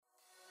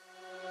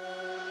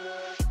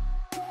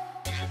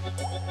All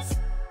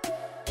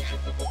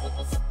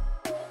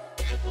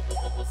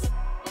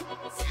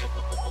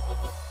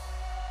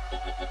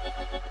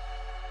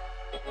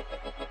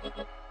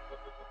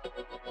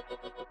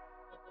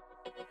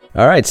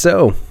right,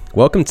 so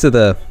welcome to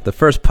the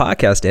first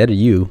podcast, Ed. Are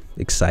you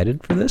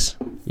excited for this?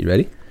 You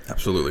ready?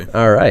 Absolutely.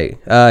 All right.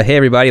 Hey,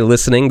 everybody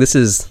listening. This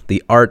is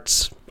the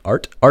art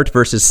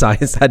versus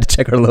science. I had to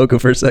check our logo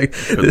for a second.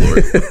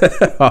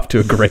 Off to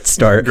a great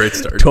start. Great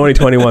start.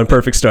 2021,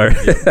 perfect start.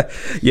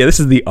 Yeah, this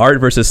is the art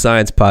versus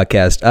science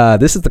podcast.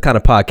 This is the kind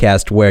of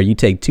podcast where you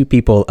take two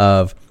people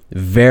of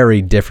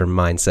very different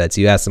mindsets.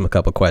 You ask them a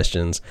couple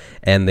questions,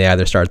 and they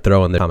either start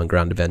throwing the common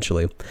ground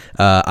eventually.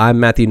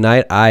 I'm Matthew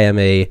Knight. I am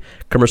a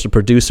commercial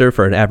producer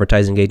for an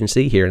advertising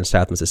agency here in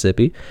South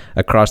Mississippi.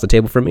 Across the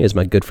table from me is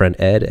my good friend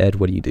Ed. Ed,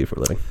 what do you do for a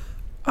living?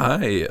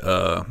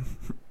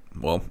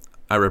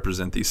 I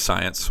represent the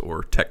science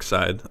or tech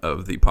side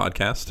of the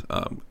podcast.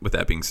 With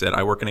that being said,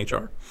 I work in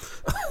HR.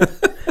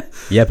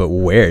 Yeah, but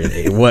where?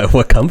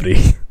 What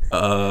company?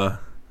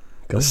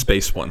 The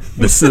space one.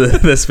 The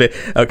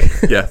space. Okay.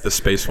 Yeah, the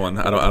space one.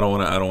 I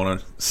don't want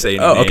to say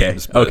any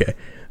names. Okay.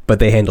 But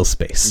they handle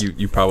space.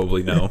 You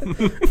probably know.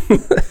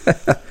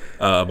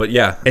 But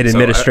yeah, an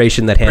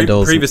administration that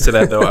handles. Previous to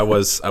that, though, I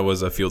was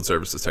a field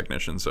services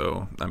technician.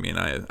 So I mean,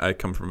 I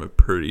come from a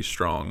pretty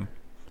strong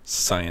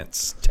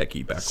science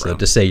techie background. So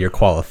to say you're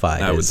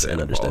qualified, I would say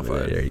an understatement.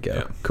 qualified. There you go.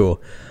 Yeah.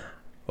 Cool.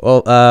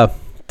 Well,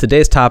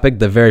 today's topic,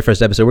 the very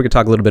first episode, we're going to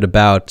talk a little bit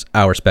about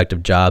our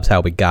respective jobs, how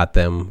we got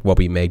them, what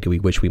we make, do we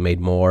wish we made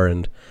more,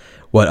 and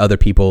what other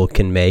people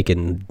can make,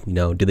 and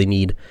do they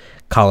need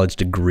college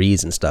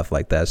degrees and stuff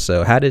like that.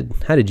 So how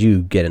did you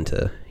get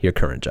into your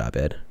current job,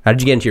 Ed? How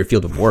did you get into your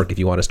field of work, if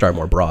you want to start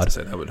more broad?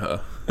 I would,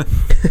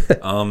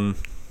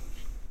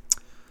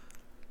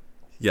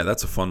 yeah,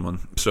 that's a fun one.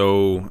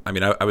 So, I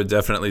mean, I would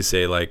definitely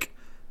say, like,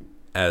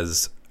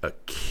 as a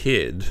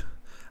kid,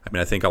 I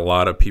mean, I think a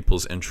lot of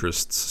people's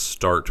interests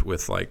start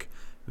with, like,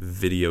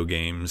 video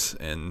games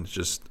and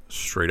just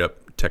straight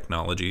up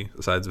technology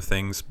sides of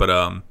things. But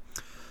I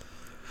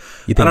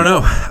don't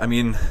know. I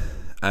mean,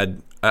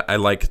 I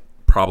like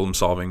problem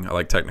solving. I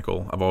like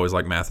technical. I've always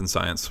liked math and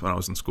science when I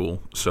was in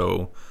school.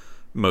 So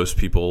most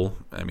people,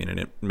 I mean, and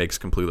it makes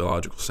completely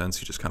logical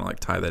sense. You just kind of like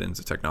tie that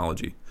into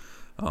technology.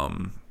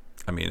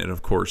 I mean, and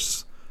of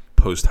course,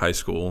 post high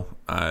school,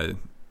 I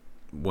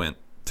went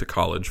to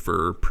college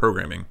for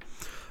programming.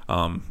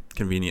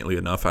 Conveniently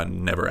enough, I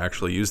never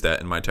actually used that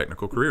in my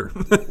technical career.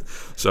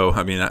 So,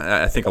 I mean,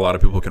 I think a lot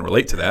of people can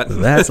relate to that.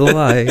 That's a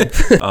lie.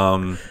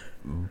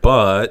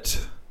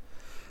 But,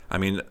 I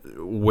mean,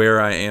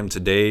 where I am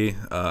today,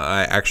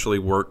 I actually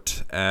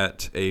worked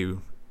at a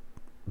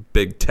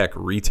big tech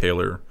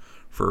retailer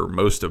for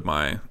most of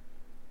my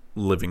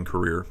living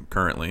career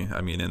currently.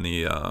 I mean, in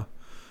the,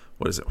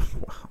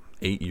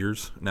 8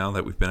 years now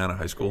that we've been out of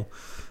high school.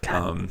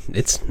 God,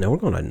 we're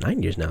going on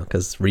 9 years now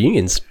because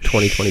reunion's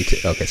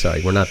 2022. Okay,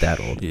 sorry, we're not that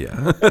old.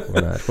 Yeah,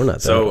 we're not.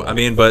 That so old. I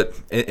mean, but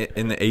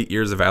in the 8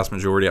 years, the vast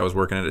majority, I was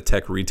working at a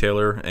tech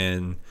retailer,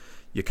 and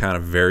you kind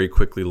of very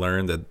quickly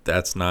learn that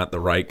that's not the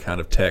right kind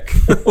of tech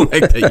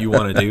like that you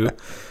want to do.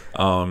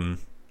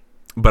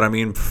 But I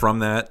mean, from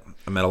that,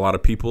 I met a lot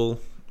of people.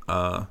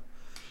 I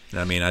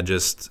mean,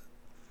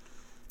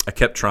 I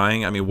kept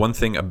trying. I mean, one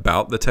thing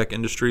about the tech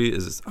industry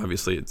is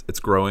obviously it's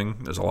growing.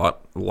 There's a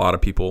lot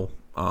of people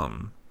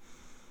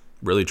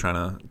really trying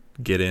to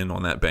get in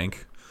on that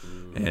bank,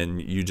 and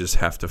you just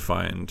have to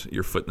find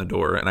your foot in the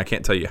door. And I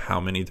can't tell you how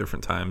many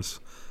different times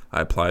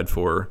I applied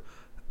for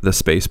the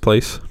space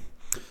place.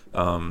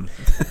 So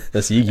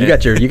you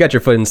got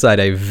your foot inside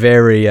a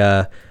very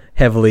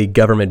heavily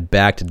government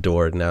backed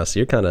door now. So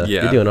you're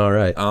doing all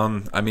right.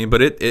 I mean,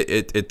 but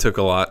it took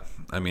a lot.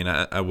 I mean,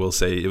 I will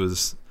say it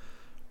was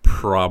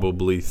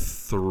probably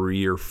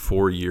 3 or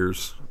 4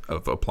 years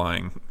of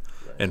applying,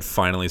 and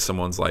finally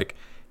someone's like,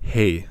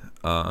 hey,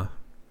 do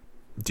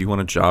you want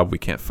a job? We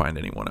can't find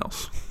anyone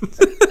else.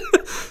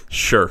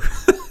 Sure.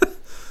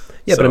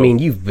 Yeah, but I mean,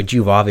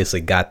 you've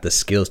obviously got the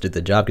skills to do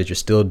the job because you're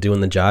still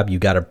doing the job. You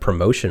got a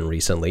promotion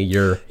recently.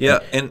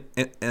 And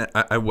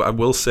I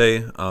will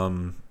say,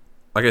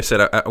 like I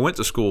said, I went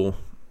to school,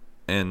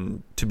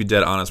 and to be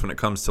dead honest, when it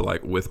comes to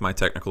like with my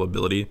technical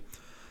ability,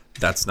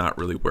 that's not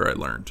really where I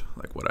learned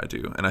like what I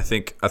do. And I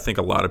think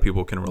a lot of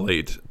people can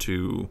relate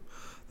to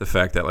the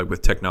fact that like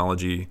with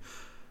technology,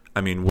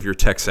 I mean, if you're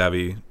tech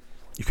savvy,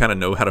 you kind of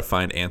know how to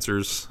find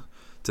answers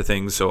to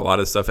things. So a lot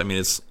of stuff, I mean,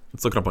 it's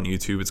looking up on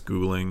YouTube, it's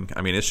Googling.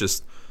 I mean, it's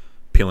just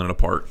peeling it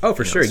apart. Oh,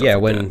 for sure. Yeah.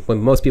 When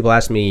most people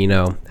ask me,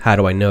 how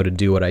do I know to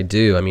do what I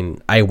do? I mean,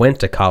 I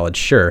went to college,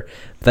 sure.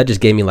 But that just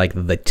gave me like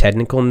the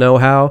technical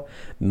know-how,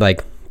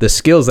 like the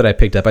skills that I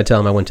picked up. I tell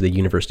them I went to the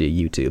University of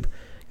YouTube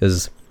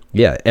because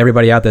yeah,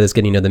 everybody out there that's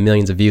getting the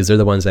millions of views, they're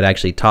the ones that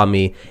actually taught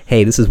me,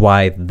 hey, this is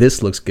why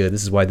this looks good,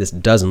 this is why this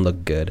doesn't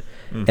look good.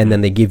 Mm-hmm. And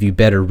then they give you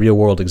better real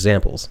world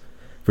examples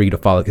for you to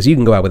follow, because you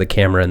can go out with a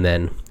camera and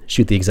then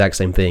shoot the exact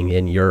same thing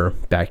in your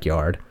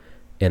backyard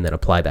and then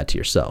apply that to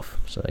yourself.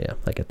 So yeah,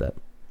 I get that.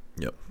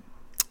 Yep.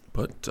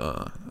 But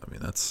I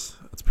mean, that's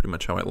pretty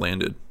much how I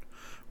landed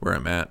where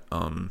I'm at.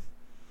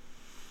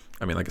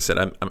 I mean, like I said,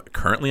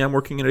 I'm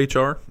working in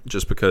HR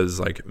just because,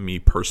 like, me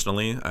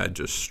personally, I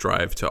just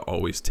strive to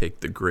always take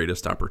the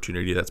greatest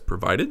opportunity that's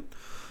provided.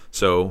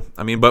 So,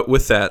 I mean, but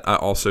with that, I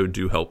also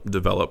do help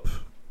develop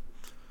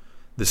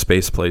the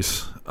Space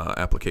Place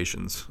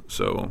applications.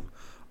 So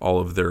all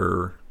of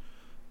their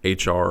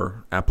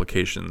HR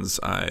applications,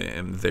 I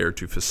am there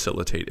to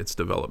facilitate its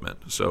development.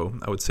 So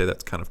I would say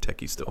that's kind of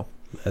techie still.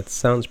 That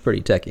sounds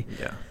pretty techie.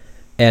 Yeah.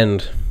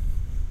 And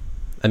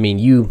I mean,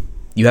 you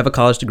have a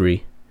college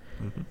degree.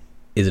 Mm-hmm.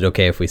 Is it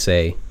okay if we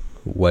say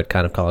what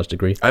kind of college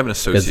degree? I have an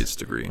associate's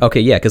degree.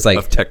 Okay, yeah, because like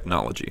of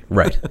technology.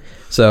 Right.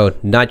 So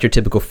not your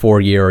typical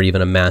 4-year or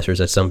even a master's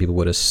that some people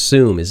would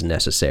assume is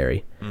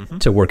necessary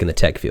to work in the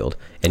tech field.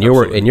 And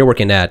you're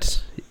working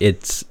at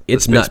it's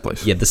not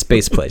place. Yeah, the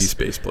Space Place. The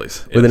Space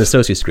Place. With an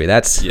associate's degree.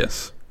 That's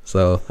yes.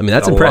 So I mean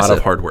that's a impressive. A lot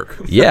of hard work.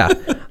 Yeah.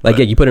 Like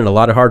yeah, you put in a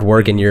lot of hard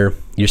work and you're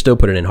still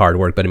putting in hard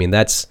work, but I mean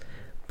that's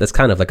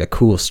kind of like a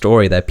cool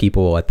story that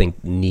people I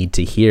think need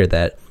to hear,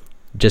 that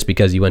just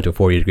because you went to a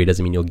 4-year degree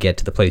doesn't mean you'll get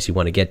to the place you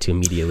want to get to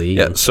immediately.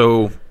 Yeah.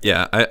 So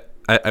yeah,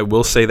 I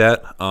will say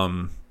that.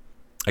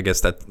 I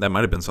guess that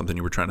might have been something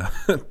you were trying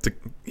to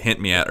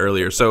hint me at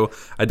earlier. So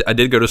I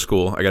did go to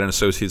school. I got an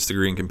associate's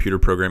degree in computer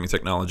programming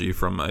technology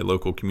from a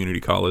local community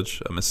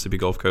college, Mississippi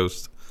Gulf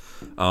Coast.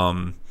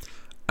 I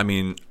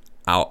mean,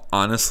 I'll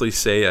honestly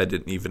say I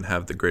didn't even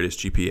have the greatest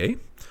GPA.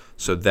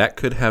 So that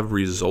could have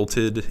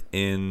resulted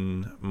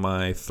in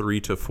my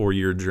 3 to 4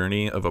 year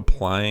journey of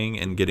applying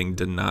and getting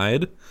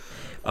denied.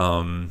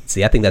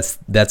 See, I think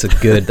that's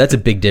a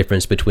big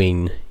difference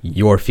between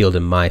your field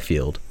and my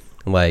field.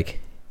 Like,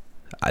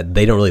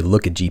 they don't really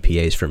look at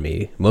GPAs for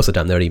me. Most of the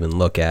time, they don't even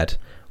look at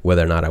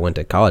whether or not I went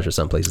to college or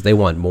some places. They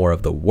want more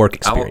of the work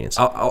experience.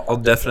 I'll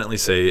definitely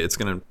say it's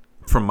going to,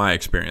 from my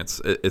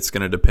experience, it's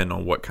going to depend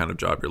on what kind of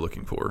job you're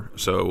looking for.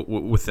 So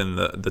within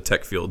the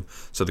tech field.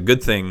 So the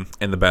good thing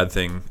and the bad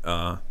thing,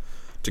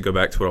 to go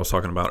back to what I was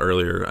talking about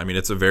earlier, I mean,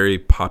 it's a very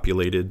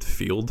populated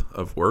field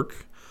of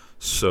work.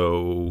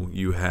 So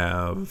you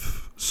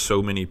have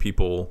so many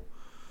people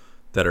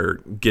that are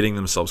getting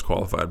themselves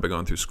qualified by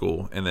going through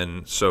school. And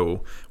then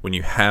so when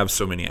you have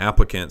so many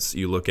applicants,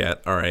 you look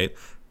at, all right,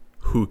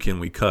 who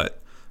can we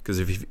cut? Because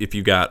if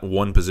you got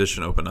one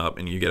position open up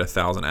and you get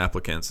 1,000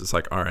 applicants, it's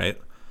like, all right,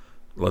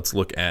 let's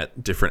look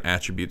at different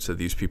attributes of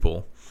these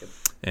people.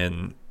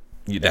 And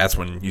that's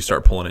when you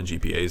start pulling in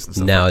GPAs and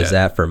stuff now, like is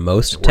that for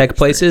most tech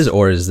places,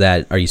 or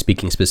are you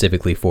speaking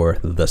specifically for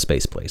the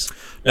Space Place?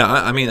 No,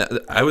 I mean,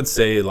 I would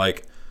say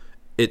like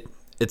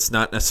it's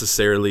not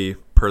necessarily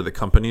per the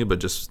company, but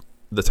just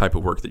the type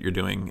of work that you're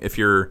doing. If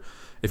you're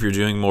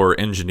doing more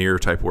engineer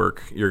type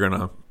work, you're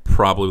gonna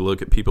probably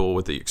look at people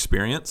with the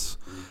experience,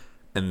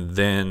 and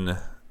then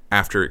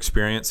after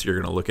experience, you're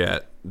gonna look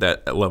at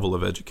that level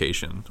of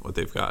education, what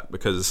they've got.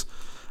 Because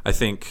I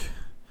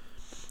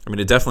mean,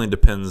 it definitely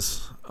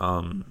depends.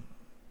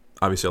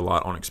 Obviously, a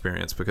lot on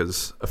experience,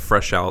 because a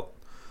fresh out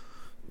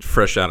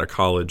of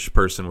college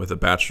person with a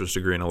bachelor's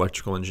degree in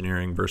electrical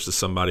engineering versus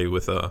somebody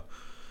with a,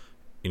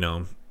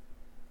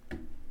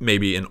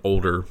 maybe an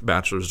older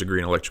bachelor's degree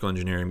in electrical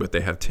engineering, but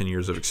they have 10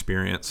 years of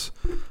experience.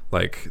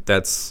 Like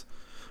that's,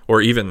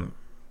 or even,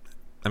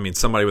 I mean,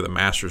 somebody with a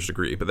master's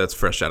degree, but that's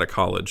fresh out of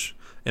college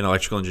in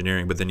electrical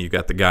engineering. But then you've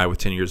got the guy with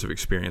 10 years of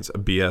experience, a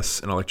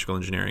BS in electrical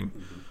engineering.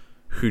 Mm-hmm.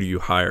 Who do you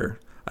hire?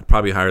 I'd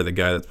probably hire the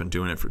guy that's been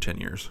doing it for 10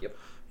 years. Yep.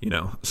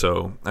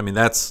 So, I mean,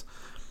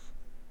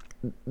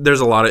 there's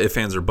a lot of ifs,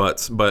 ands, or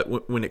buts.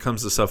 But when it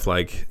comes to stuff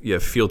like you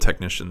have field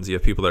technicians, you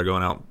have people that are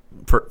going out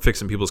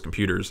fixing people's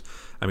computers.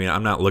 I mean,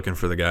 I'm not looking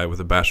for the guy with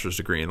a bachelor's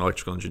degree in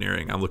electrical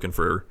engineering. I'm looking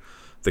for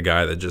the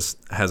guy that just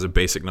has a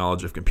basic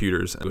knowledge of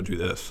computers and go do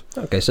this.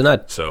 Okay, so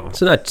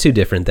not too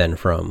different then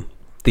from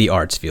the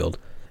arts field.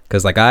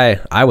 Because like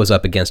I was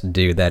up against a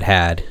dude that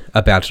had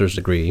a bachelor's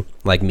degree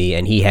like me,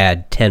 and he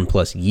had 10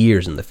 plus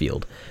years in the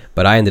field.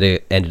 But I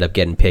ended up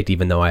getting picked,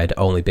 even though I had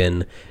only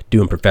been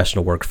doing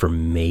professional work for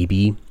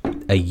maybe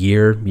a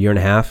year and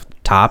a half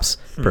tops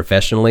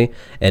professionally.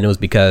 And it was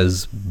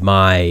because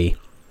my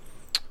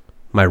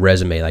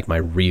resume, like my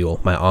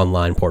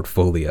online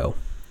portfolio,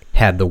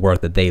 had the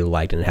work that they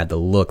liked and had the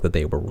look that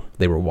they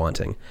were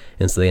wanting.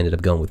 And so they ended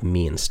up going with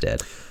me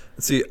instead.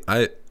 See,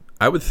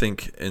 I would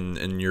think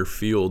in your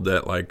field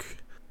that like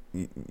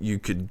you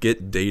could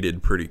get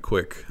dated pretty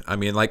quick. I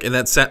mean, like, and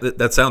that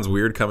sounds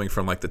weird coming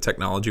from like the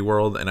technology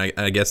world, and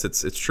I guess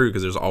it's true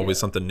because there's always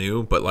something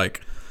new. But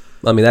like,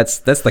 I mean,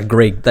 that's like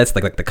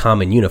the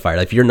common unifier.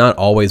 Like, if you're not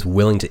always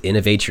willing to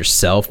innovate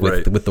yourself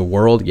with the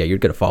world, yeah, you're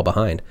gonna fall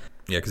behind.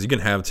 Yeah, because you can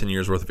have 10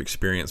 years worth of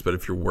experience, but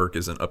if your work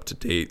isn't up to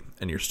date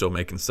and you're still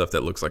making stuff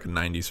that looks like a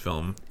 90s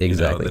film,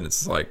 exactly, then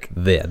it's like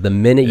the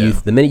minute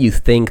you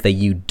think that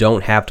you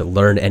don't have to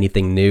learn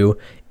anything new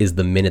is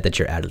the minute that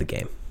you're out of the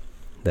game.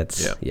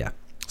 That's yeah.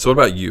 So what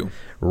about you?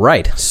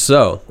 Right.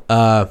 So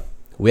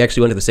we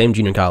actually went to the same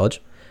junior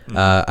college.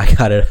 I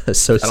got an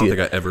associate. I don't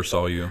think I ever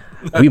saw you.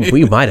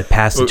 we might have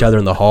passed each other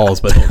in the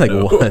halls, but like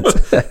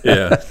once.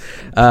 Yeah.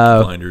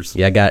 Blinders.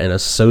 Yeah, I got an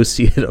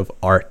associate of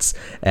arts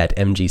at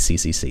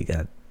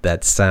MGCCC.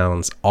 that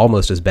sounds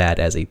almost as bad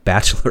as a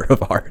Bachelor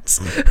of Arts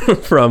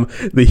from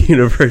the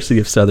University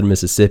of Southern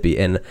Mississippi.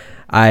 And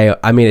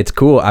I mean, it's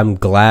cool. I'm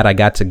glad I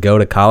got to go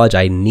to college.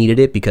 I needed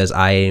it because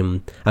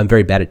I'm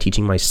very bad at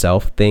teaching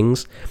myself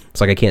things. It's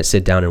like I can't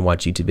sit down and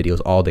watch YouTube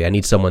videos all day. I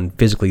need someone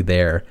physically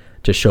there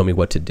to show me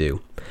what to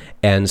do.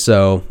 And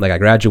so, like, I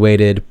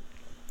graduated,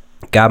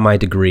 got my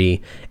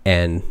degree,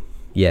 and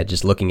yeah,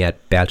 just looking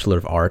at Bachelor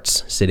of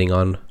Arts sitting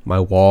on my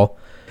wall.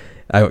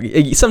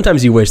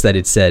 Sometimes you wish that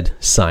it said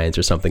science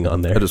or something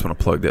on there. I just want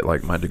to plug that,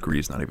 like, my degree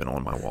is not even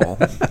on my wall.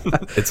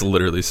 It's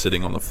literally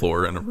sitting on the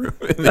floor in a room,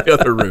 in the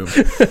other room.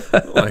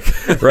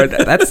 Like, right.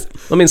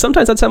 I mean,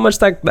 sometimes that's how much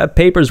that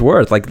paper's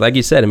worth. Like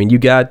you said, I mean, you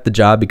got the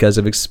job because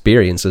of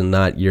experience and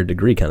not your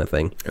degree kind of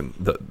thing. And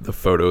the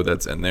photo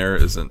that's in there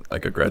isn't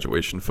like a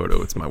graduation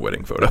photo. It's my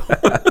wedding photo.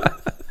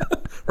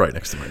 Right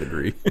next to my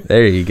degree.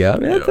 There you go. I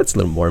mean, that's a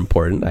little more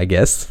important, I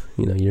guess.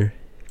 You know,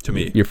 to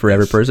me, you're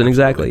forever person. Absolutely.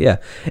 Exactly. Yeah.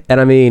 And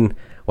I mean,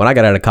 when I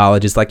got out of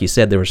college, it's like you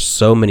said, there were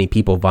so many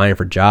people vying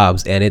for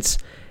jobs, and it's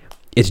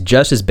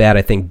just as bad,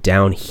 I think,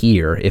 down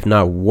here, if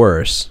not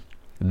worse,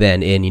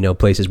 than in, you know,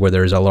 places where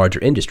there's a larger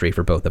industry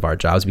for both of our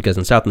jobs, because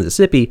in South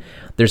Mississippi,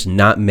 there's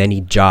not many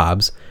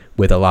jobs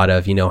with a lot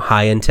of, you know,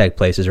 high-end tech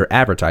places or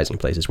advertising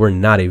places. We're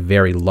not a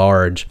very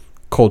large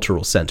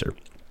cultural center.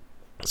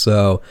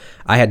 So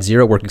I had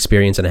 0 work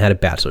experience and I had a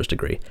bachelor's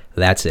degree.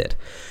 That's it.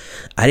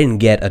 I didn't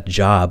get a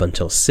job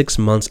until 6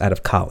 months out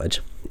of college,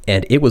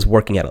 and it was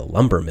working at a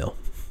lumber mill.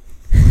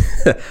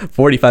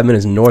 45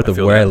 minutes north of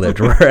where I lived,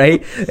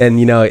 right? And,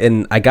 you know,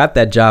 and I got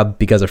that job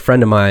because a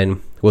friend of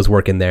mine was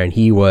working there, and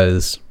he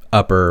was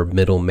upper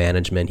middle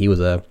management. He was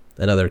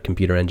another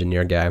computer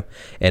engineer guy,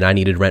 and I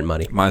needed rent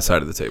money. My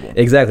side of the table.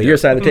 Exactly. Your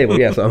side of the table.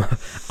 Yeah. So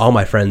all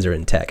my friends are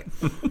in tech.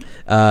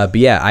 But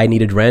yeah, I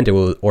needed rent,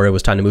 or it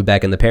was time to move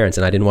back in the parents,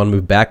 and I didn't want to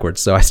move backwards.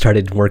 So I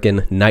started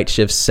working night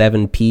shifts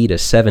 7P to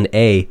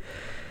 7A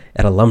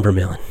at a lumber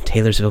mill in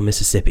Taylorsville,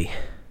 Mississippi.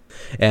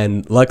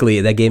 And luckily,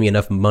 that gave me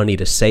enough money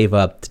to save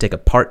up to take a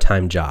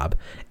part-time job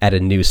at a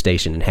news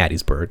station in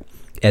Hattiesburg.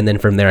 And then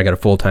from there, I got a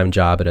full-time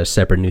job at a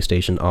separate news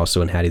station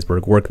also in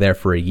Hattiesburg, worked there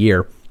for a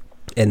year.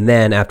 And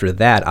then after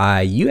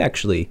that, you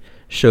actually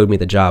showed me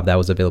the job that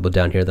was available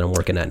down here that I'm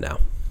working at now.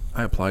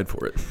 I applied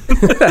for it.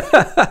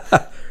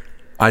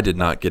 I did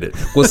not get it.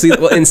 Well, see,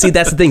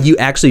 that's the thing. You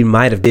actually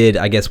might have did,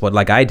 I guess, what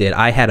like I did.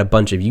 I had a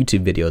bunch of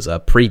YouTube videos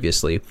up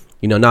previously.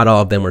 You know, not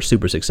all of them were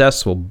super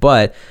successful,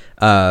 but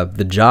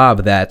the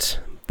job that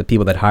the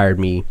people that hired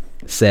me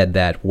said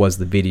that was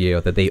the video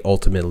that they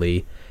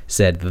ultimately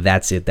said,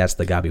 that's it, that's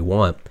the guy we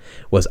want,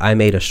 was I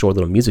made a short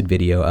little music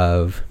video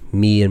of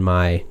me and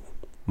my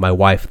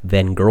wife,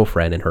 then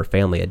girlfriend, and her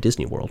family at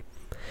Disney World.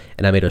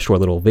 And I made a short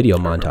little video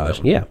montage.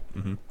 Yeah.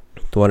 Mm-hmm.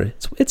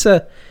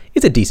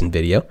 It's a decent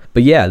video.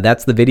 But yeah,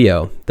 that's the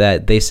video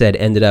that they said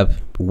ended up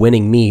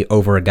winning me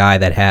over a guy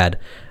that had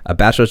a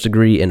bachelor's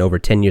degree and over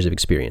 10 years of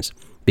experience.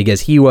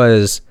 Because he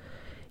was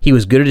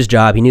good at his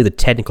job. He knew the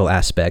technical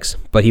aspects,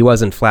 but he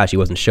wasn't flashy. He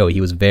wasn't showy.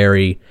 He was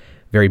very,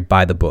 very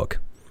by the book.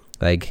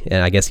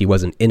 And I guess he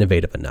wasn't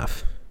innovative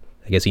enough.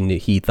 I guess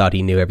he thought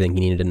he knew everything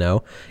he needed to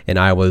know. And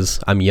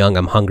I'm young,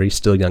 I'm hungry,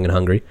 still young and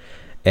hungry.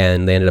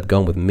 And they ended up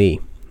going with me.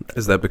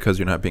 Is that because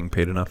you're not being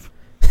paid enough?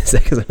 Is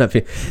that because I'm not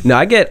being... No,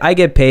 I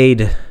get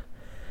paid...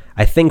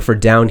 I think for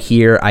down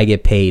here, I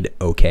get paid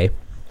okay.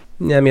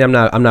 I mean,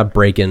 I'm not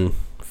breaking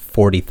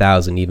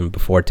 40,000 even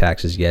before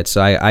taxes yet,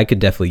 so I could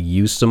definitely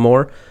use some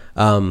more.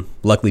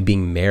 Luckily,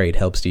 being married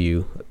helps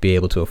you be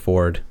able to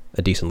afford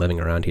a decent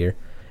living around here.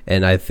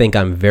 And I think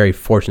I'm very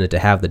fortunate to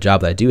have the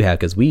job that I do have,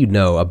 because we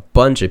know a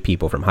bunch of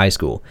people from high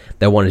school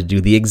that wanted to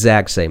do the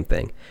exact same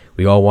thing.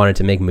 We all wanted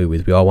to make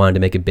movies. We all wanted to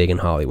make it big in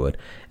Hollywood.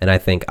 And I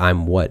think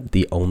I'm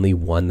the only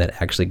one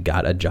that actually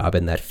got a job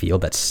in that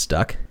field that's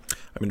stuck.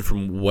 I mean,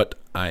 from what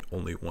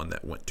only one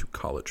that went to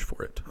college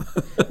for it.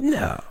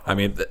 No. I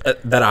mean,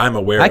 that I'm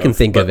aware of. I can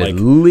think of like, at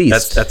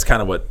least. That's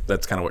kind of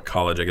what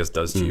college, I guess,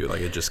 does to you.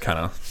 Like, it just kind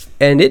of.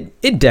 And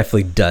it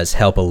definitely does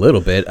help a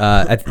little bit.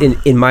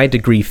 In my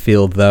degree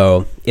field,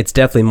 though, it's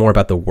definitely more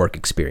about the work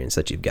experience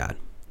that you've got.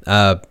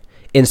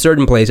 In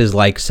certain places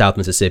like South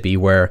Mississippi,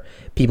 where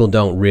people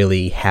don't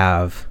really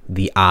have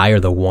the eye or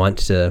the want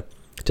to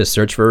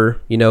search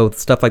for, you know,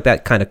 stuff like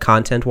that kind of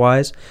content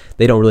wise,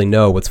 they don't really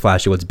know what's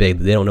flashy, what's big.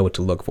 They don't know what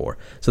to look for.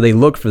 So they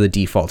look for the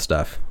default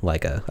stuff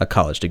like a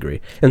college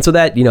degree. And so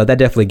that, you know, that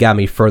definitely got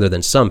me further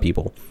than some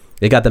people.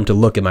 It got them to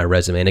look at my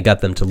resume and it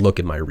got them to look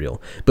at my reel.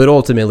 But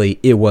ultimately,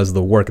 it was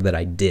the work that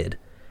I did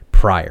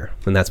prior,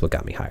 and that's what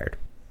got me hired.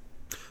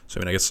 So, I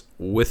mean, I guess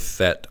with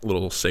that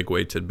little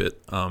segue tidbit,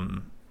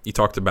 you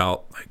talked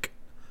about like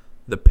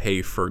the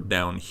pay for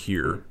down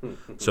here.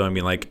 So, I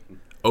mean, like,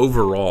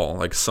 overall,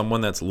 like someone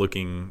that's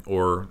looking,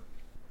 or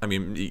I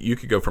mean, you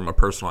could go from a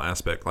personal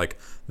aspect, like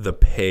the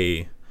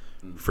pay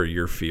for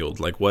your field,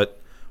 like what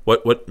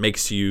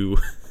makes you,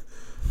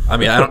 I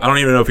mean, I don't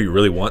even know if you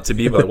really want to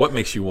be, but like, what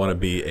makes you want to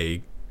be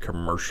a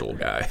commercial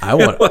guy?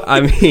 I'm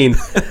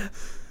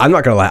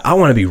not gonna lie, I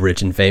want to be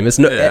rich and famous.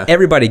 No, yeah.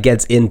 Everybody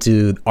gets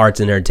into arts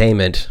and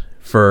entertainment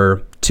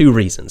for two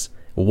reasons.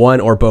 one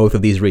or both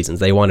of these reasons.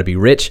 They want to be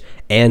rich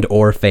and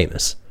or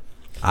famous.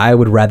 I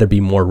would rather be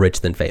more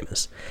rich than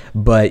famous.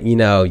 But, you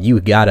know, you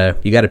gotta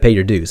pay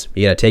your dues.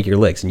 You gotta take your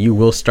licks, and you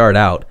will start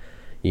out,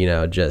 you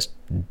know, just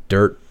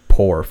dirt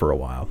poor for a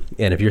while.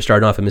 And if you're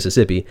starting off in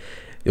Mississippi,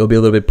 you'll be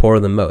a little bit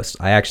poorer than most.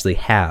 I actually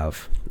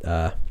have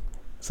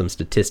some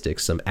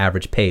statistics, some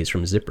average pays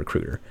from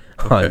ZipRecruiter.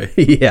 Okay.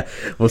 Yeah,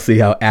 we'll see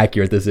how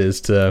accurate this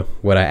is to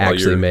what I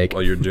actually make.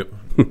 While you're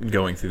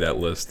going through that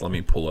list, let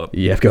me pull up.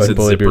 Yeah, go ahead and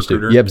pull up your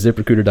ZipRecruiter. Yep,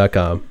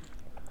 ZipRecruiter.com.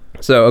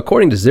 So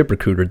according to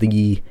ZipRecruiter,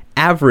 the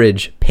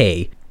average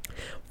pay,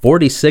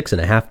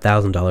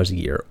 $46,500 a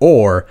year,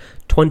 or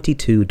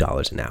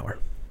 $22 an hour.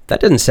 That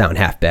doesn't sound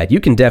half bad. You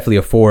can definitely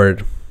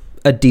afford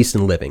a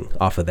decent living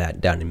off of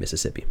that down in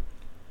Mississippi.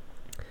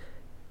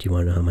 Do you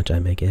want to know how much I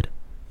make, Ed?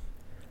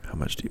 How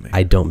much do you make?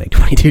 I don't make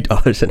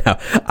 $22 an hour.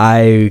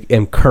 I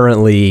am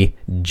currently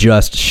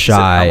just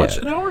shy. How much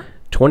an hour?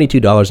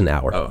 $22 an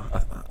hour. Oh, I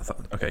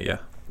thought. Okay, yeah.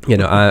 You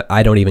know,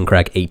 I don't even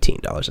crack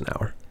 $18 an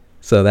hour.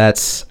 So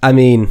that's, I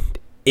mean,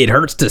 it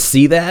hurts to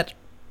see that,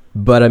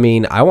 but I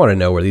mean, I want to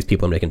know where these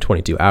people are making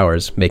 22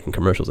 hours making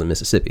commercials in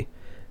Mississippi,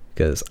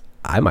 because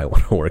I might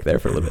want to work there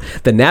for a little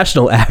bit. The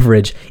national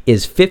average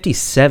is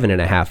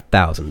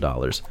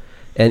 $57,500,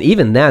 and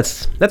even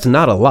that's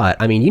not a lot.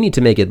 I mean, you need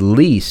to make at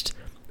least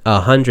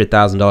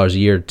 $100,000 a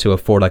year to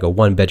afford like a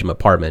 1-bedroom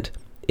apartment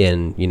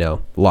in, you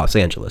know, Los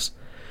Angeles.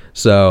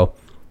 So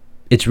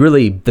it's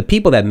really the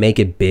people that make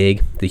it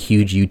big, the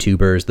huge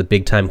YouTubers, the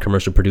big time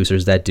commercial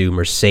producers that do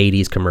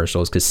Mercedes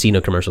commercials,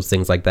 casino commercials,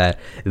 things like that.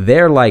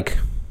 They're like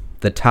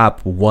the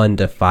top 1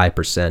 to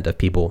 5% of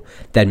people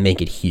that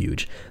make it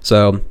huge.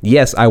 So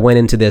yes, I went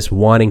into this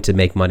wanting to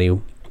make money,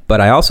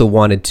 but I also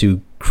wanted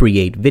to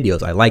create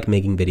videos. I like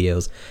making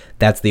videos.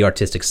 That's the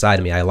artistic side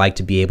of me. I like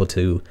to be able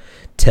to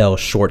tell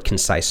short,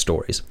 concise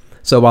stories.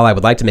 So while I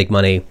would like to make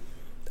money,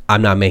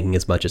 I'm not making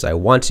as much as I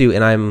want to,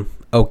 and I'm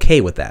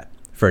okay with that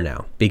for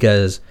now,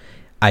 because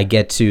I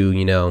get to,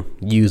 you know,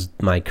 use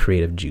my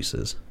creative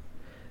juices.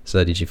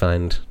 So did you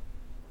find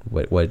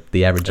what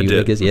the average you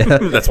make is? Yeah.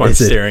 That's why I'm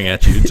staring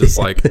at you, just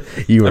like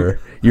you were.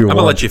 I'm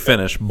gonna let you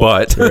finish,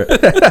 but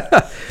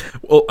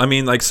well, I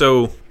mean, like,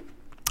 so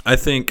I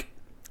think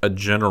a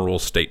general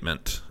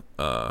statement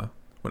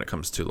when it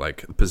comes to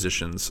like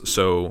positions.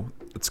 So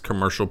it's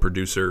commercial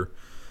producer.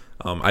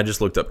 I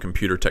just looked up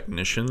computer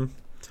technician.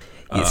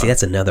 Yeah, see,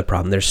 that's another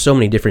problem. There's so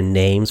many different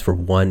names for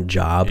one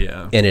job,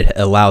 Yeah. and it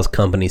allows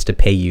companies to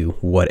pay you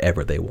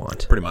whatever they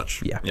want. Pretty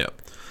much. Yeah. Yeah.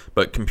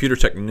 But computer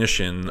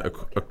technician,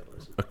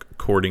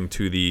 according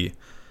to the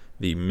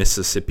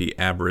Mississippi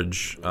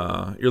average,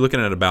 you're looking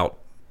at about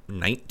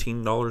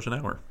 $19 an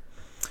hour.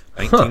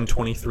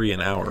 $19.23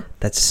 an hour.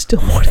 That's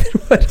still more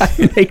than what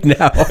I make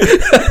now.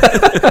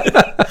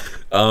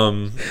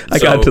 I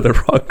got into the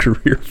wrong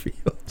career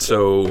field.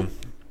 So,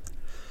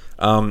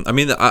 I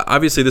mean,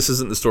 obviously, this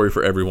isn't the story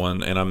for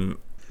everyone, and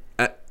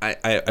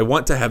I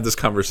want to have this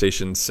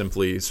conversation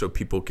simply so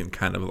people can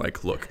kind of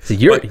like look. So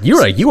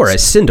you are a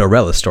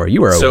Cinderella story.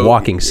 You are a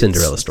walking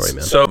Cinderella story,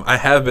 man. So I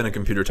have been a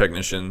computer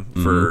technician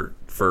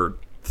for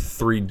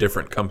 3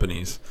 different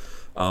companies.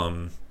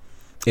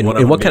 In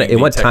what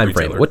time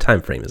frame? What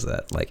time frame is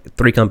that? Like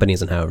 3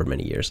 companies in however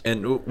many years?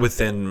 And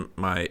within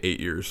my 8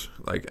 years,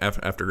 like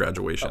after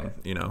graduation, okay.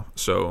 You know.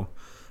 So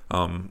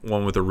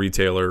one with a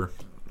retailer,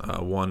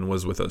 one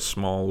was with a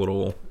small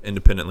little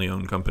independently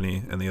owned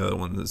company, and the other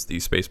one is the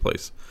Space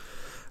Place.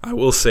 I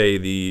will say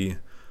the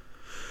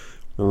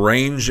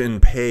range in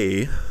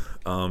pay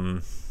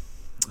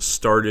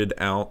started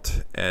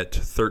out at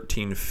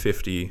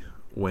 $13.50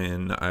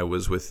 when I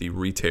was with the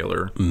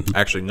retailer. Mm-hmm.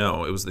 Actually,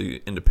 no, it was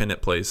the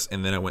independent place,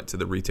 and then I went to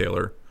the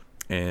retailer,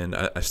 and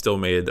I still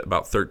made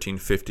about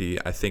 $13.50.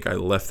 I think I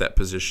left that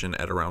position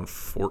at around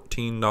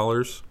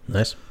 $14.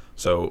 Nice.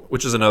 So,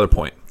 which is another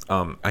point.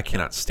 I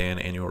cannot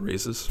stand annual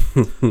raises.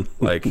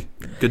 Like,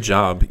 good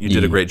job. You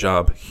did a great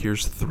job.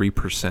 Here's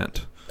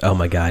 3%. Oh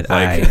my God!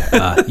 Like,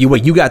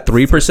 you got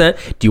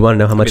 3%? Do you want to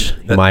know how much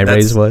my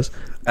raise was?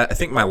 I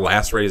think my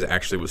last raise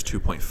actually was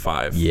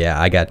 2.5.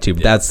 Yeah, I got 2.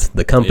 Yeah. That's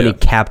the company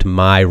capped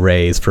my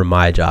raise for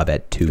my job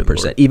at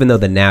 2%, even though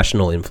the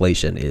national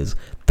inflation is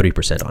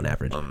 3% on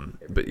average.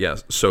 But yeah,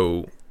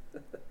 so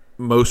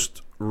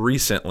most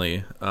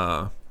recently,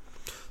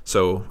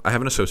 so I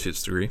have an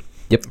associate's degree.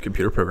 Yep.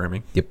 Computer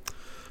programming. Yep.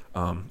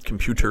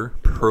 Computer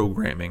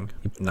programming,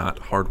 not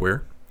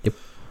hardware. Yep.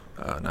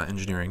 Not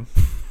engineering.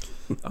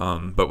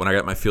 But when I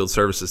got my field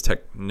services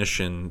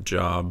technician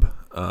job,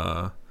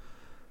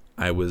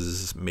 I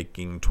was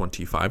making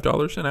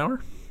 $25 an hour,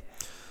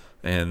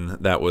 and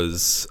that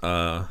was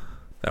a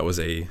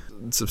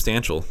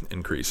substantial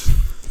increase.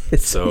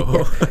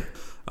 So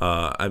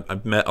I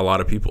met a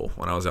lot of people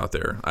when I was out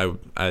there. I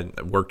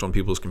worked on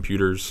people's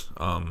computers.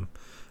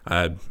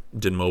 I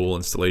did mobile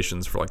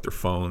installations for like their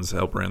phones,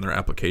 help run their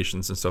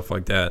applications and stuff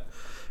like that.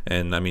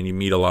 And I mean, you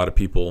meet a lot of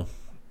people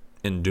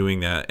in doing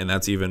that, and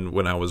that's even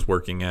when I was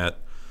working at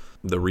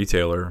the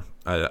retailer.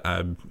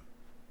 I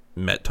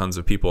met tons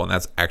of people, and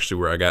that's actually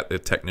where I got the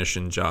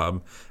technician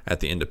job at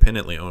the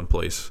independently owned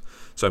place.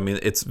 So I mean,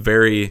 it's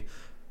very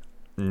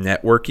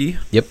networky.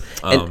 Yep.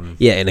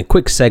 And a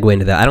quick segue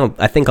into that.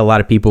 I think a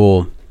lot of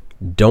people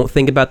don't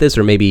think about this,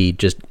 or maybe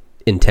just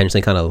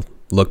intentionally kind of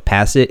look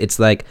past it. It's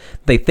like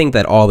they think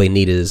that all they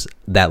need is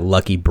that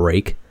lucky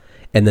break,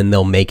 and then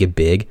they'll make it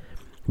big.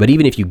 But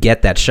even if you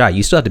get that shot,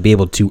 you still have to be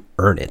able to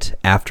earn it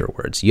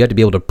afterwards. You have to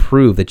be able to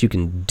prove that you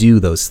can do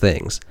those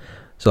things.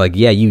 So like,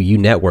 yeah, you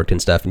networked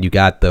and stuff, and you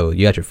got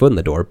your foot in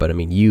the door. But I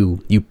mean,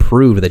 you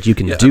proved that you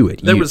can do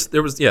it. There was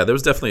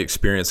definitely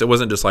experience. It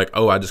wasn't just like,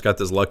 oh, I just got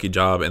this lucky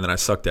job and then I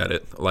sucked at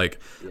it.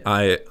 Like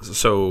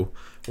so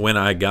when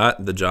I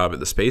got the job at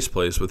the space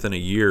place, within a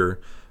year,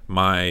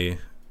 my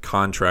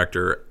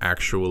contractor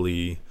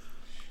actually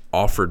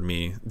offered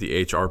me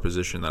the HR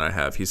position that I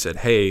have. He said,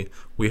 hey,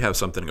 we have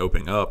something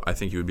opening up I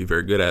think you would be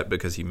very good at,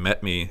 because he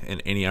met me,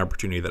 and any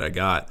opportunity that I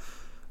got,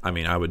 I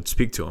mean, I would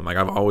speak to him. Like,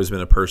 I've always been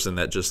a person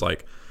that just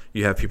like,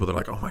 you have people that are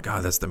like, oh my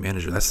God, that's the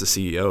manager, that's the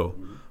CEO.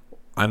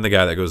 I'm the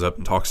guy that goes up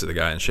and talks to the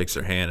guy and shakes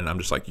their hand, and I'm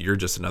just like, you're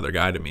just another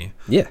guy to me.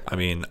 Yeah. I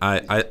mean,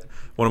 I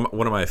one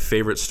of my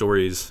favorite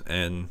stories,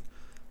 and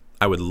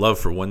I would love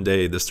for one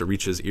day this to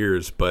reach his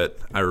ears, but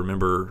I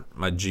remember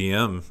my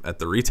GM at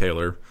the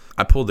retailer,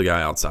 I pulled the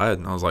guy outside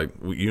and I was like,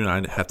 you and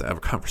I have to have a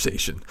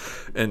conversation.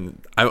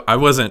 And I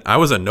was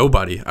a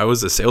nobody. I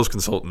was a sales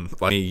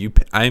consultant. Like,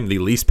 I am the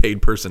least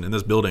paid person in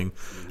this building.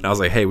 And I was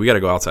like, hey, we got to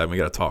go outside and we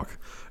got to talk.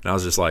 And I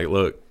was just like,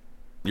 look,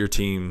 your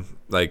team,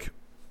 like,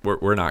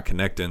 we're not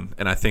connecting.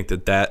 And I think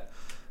that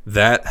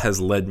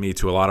has led me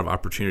to a lot of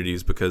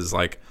opportunities, because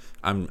like,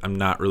 I'm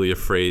not really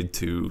afraid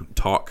to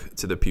talk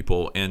to the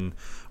people. And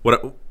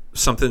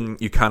something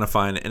you kind of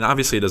find, and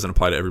obviously it doesn't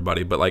apply to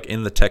everybody, but like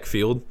in the tech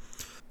field,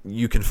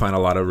 you can find a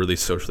lot of really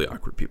socially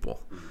awkward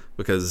people,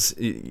 because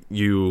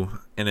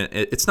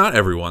it's not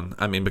everyone.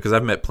 I mean, because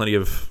I've met plenty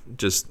of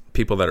just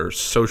people that are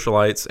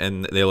socialites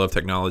and they love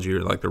technology,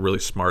 or like they're really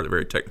smart,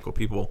 very technical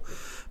people.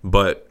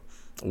 But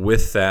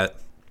with that,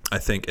 I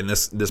think, and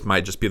this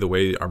might just be the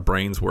way our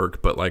brains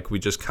work, but like we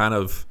just kind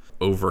of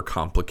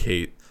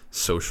overcomplicate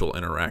social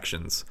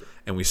interactions,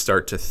 and we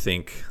start to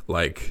think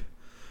like,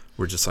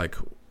 we're just like,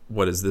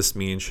 what does this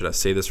mean? Should I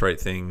say this right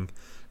thing?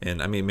 And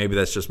I mean, maybe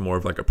that's just more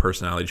of like a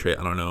personality trait.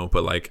 I don't know.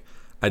 But like,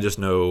 I just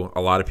know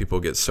a lot of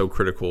people get so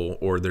critical,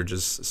 or they're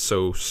just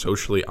so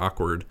socially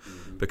awkward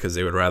because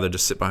they would rather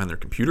just sit behind their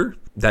computer,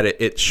 that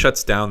it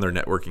shuts down their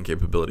networking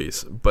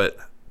capabilities. But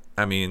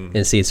I mean,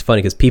 and see, it's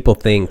funny because people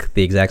think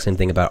the exact same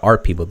thing about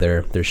art people.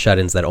 They're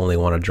shut-ins that only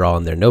want to draw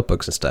in their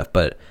notebooks and stuff.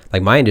 But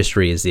like, my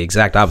industry is the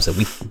exact opposite.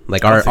 We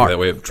like I think that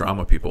way of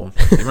drama people.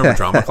 You remember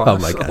drama class? Oh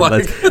my God,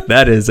 like,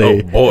 that is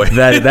a boy.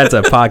 That's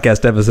a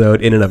podcast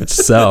episode in and of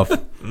itself.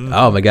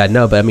 Oh my God,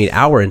 no, but I mean,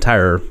 our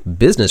entire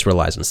business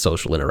relies on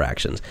social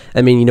interactions.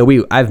 I mean,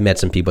 I've met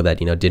some people that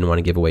didn't want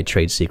to give away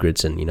trade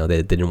secrets, and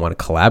they didn't want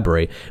to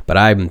collaborate. But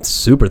I'm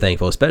super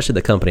thankful, especially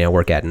the company I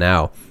work at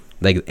now.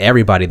 Like,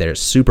 everybody there is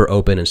super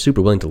open and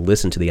super willing to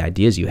listen to the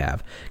ideas you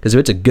have. Because if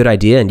it's a good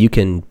idea and you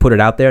can put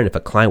it out there, and if a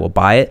client will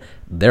buy it,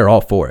 they're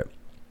all for it.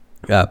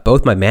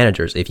 Both my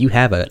managers, if you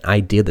have an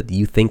idea that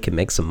you think can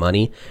make some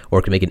money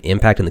or can make an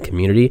impact in the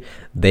community,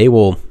 they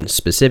will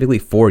specifically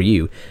for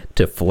you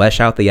to flesh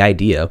out the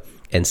idea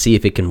and see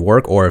if it can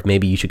work, or if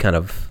maybe you should kind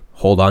of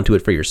hold on to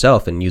it for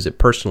yourself and use it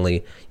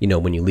personally,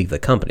 when you leave the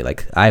company.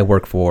 Like,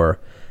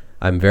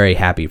 I'm very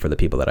happy for the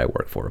people that I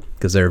work for,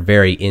 because they're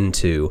very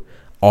into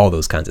all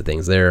those kinds of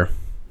things. They're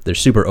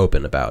super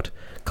open about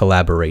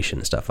collaboration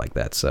and stuff like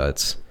that. So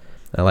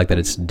I like that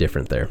it's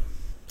different there.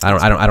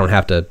 I don't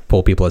have to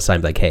pull people aside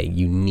and be like, hey,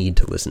 you need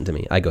to listen to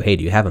me. I go, hey,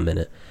 do you have a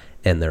minute?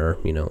 And they're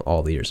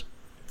all ears.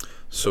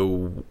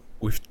 So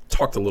we've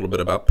talked a little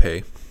bit about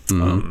pay.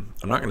 I'm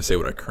not going to say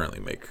what I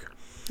currently make.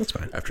 That's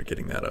fine. After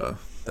getting that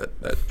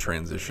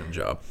transition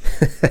job,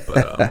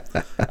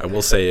 but I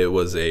will say it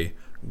was a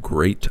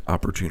great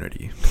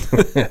opportunity.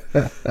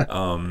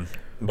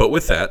 But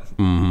with that,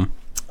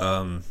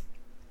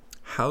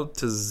 how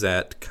does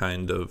that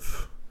kind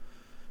of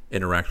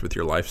interact with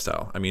your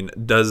lifestyle? I mean,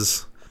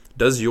 does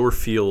your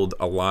field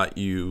allot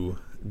you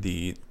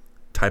the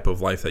type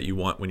of life that you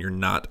want when you're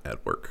not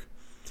at work?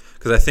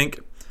 Because I think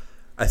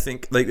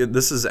like,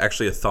 this is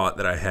actually a thought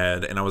that I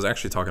had, and I was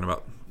actually talking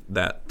about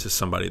that to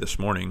somebody this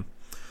morning,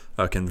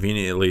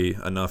 conveniently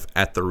enough,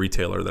 at the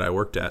retailer that I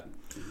worked at.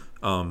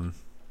 I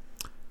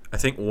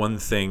think one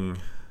thing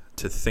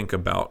to think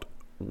about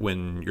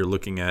when you're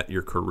looking at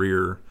your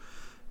career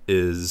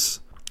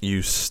is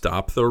you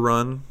stop the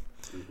run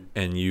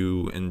and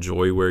you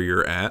enjoy where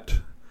you're at,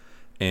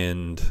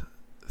 and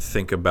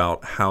think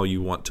about how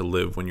you want to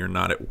live when you're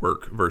not at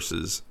work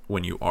versus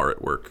when you are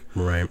at work.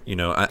 Right.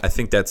 I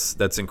think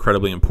that's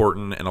incredibly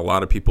important, and a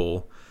lot of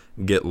people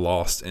get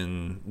lost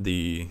in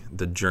the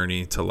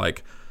journey to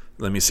like,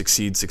 let me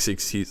succeed,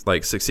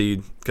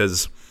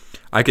 because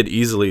I could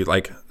easily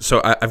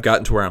so I've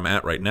gotten to where I'm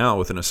at right now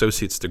with an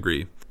associate's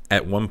degree.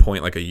 At one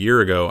point, like a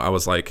year ago, I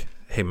was like,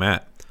 hey,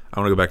 Matt, I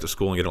want to go back to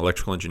school and get an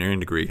electrical engineering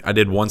degree. I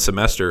did one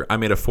semester. I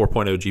made a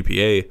 4.0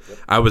 GPA.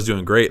 I was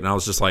doing great, and I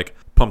was just like,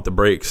 pump the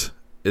brakes.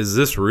 Is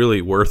this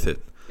really worth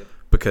it?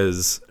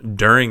 Because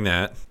during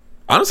that,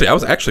 Honestly, I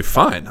was actually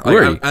fine. Like,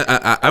 Were you?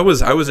 I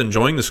was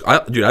enjoying this.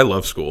 Dude, I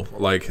love school.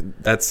 Like,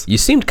 that's. You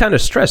seemed kind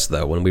of stressed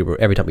though when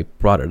every time we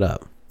brought it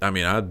up. I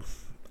mean,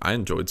 I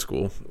enjoyed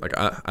school. Like,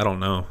 I don't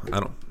know. I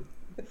don't.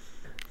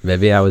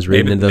 Maybe I was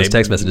reading those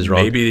text messages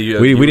wrong. Maybe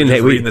we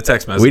didn't reading the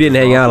text messages. We didn't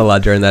hang out a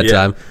lot during that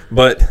time.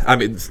 But I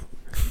mean,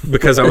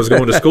 because I was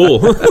going to school,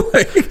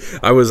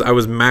 like, I was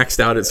maxed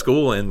out at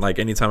school, and like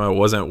anytime I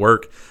wasn't at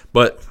work.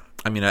 But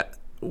I mean,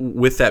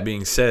 with that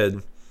being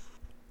said,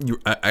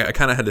 I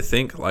kind of had to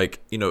think, like,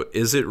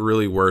 is it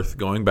really worth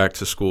going back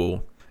to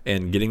school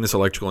and getting this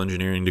electrical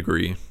engineering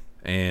degree,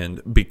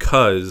 and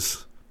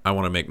because I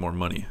want to make more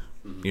money,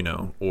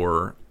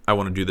 or I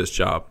want to do this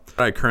job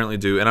that I currently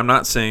do. And I'm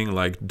not saying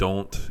like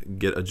don't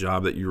get a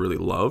job that you really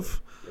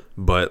love,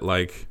 but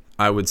like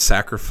I would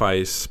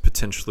sacrifice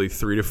potentially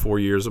 3 to 4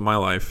 years of my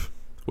life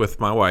with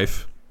my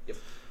wife,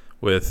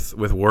 with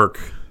work,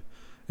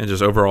 and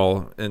just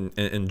overall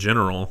in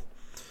general,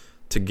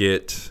 to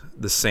get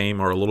the same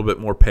or a little bit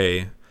more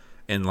pay.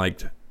 And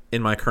like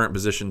in my current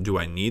position, do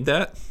I need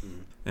that?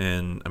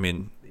 And I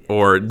mean,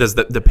 or does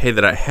the pay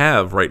that I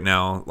have right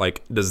now,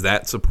 like, does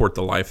that support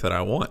the life that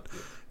I want?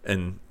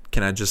 And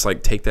can I just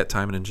like take that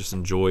time and just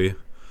enjoy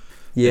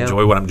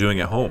what I'm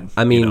doing at home?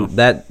 I mean,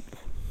 that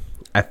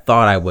I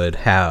thought I would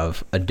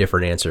have a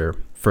different answer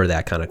for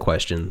that kind of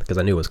question because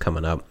I knew it was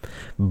coming up.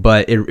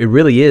 But it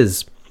really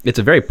is. It's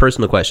a very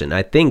personal question.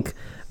 I think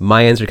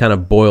my answer kind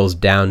of boils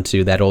down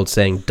to that old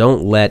saying,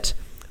 don't let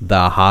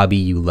the hobby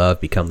you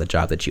love become the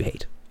job that you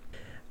hate.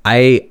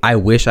 I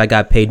wish I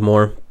got paid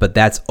more, but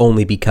that's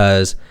only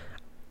because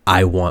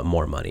I want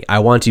more money. I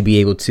want to be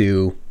able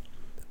to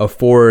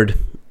afford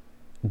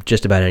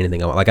just about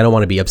anything I want. Like, I don't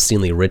want to be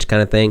obscenely rich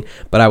kind of thing,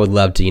 but I would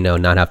love to,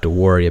 not have to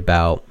worry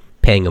about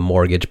paying a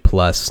mortgage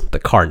plus the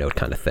car note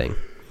kind of thing.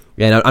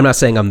 And I'm not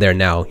saying I'm there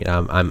now.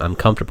 I'm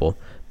comfortable,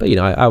 but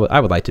I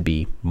would like to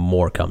be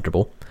more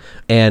comfortable.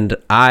 And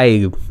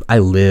I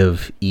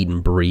live, eat,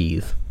 and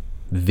breathe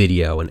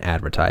video and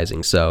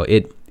advertising, so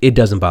it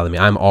doesn't bother me.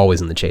 I'm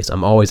always in the chase.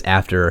 I'm always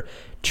after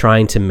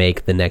trying to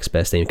make the next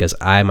best thing because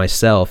I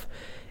myself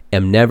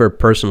am never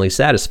personally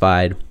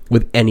satisfied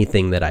with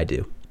anything that I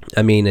do.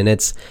 I mean, and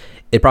it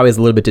probably has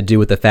a little bit to do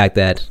with the fact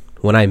that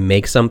when I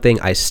make something,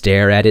 I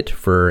stare at it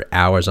for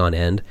hours on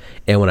end,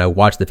 and when I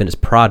watch the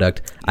finished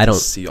product, I don't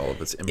see all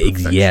of its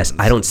imperfections. Yes,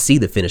 I don't see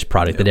the finished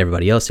product that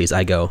everybody else sees.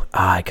 I go,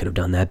 I could have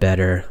done that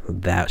better.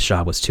 That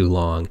shot was too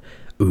long.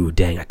 Ooh,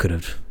 dang, I could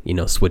have,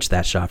 switched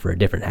that shot for a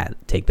different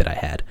take that I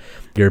had.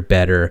 You're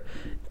better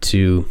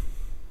to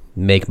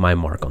make my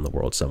mark on the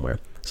world somewhere.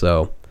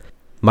 So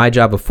my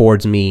job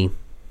affords me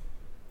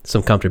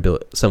some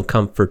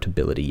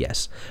comfortability,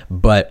 yes,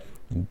 but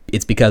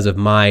it's because of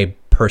my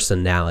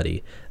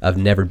personality of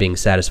never being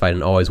satisfied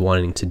and always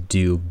wanting to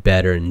do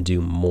better and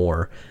do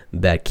more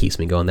that keeps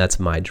me going. That's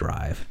my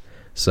drive.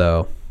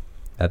 So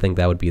I think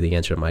that would be the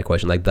answer to my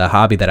question. Like, the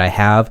hobby that I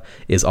have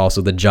is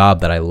also the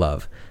job that I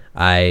love.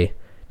 I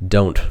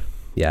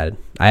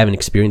haven't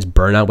experienced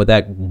burnout with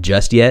that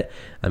just yet.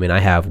 I mean, I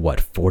have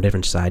 4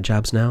 different side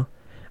jobs now.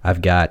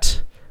 I've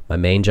got my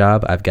main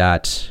job. I've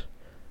got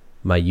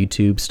my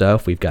YouTube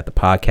stuff. We've got the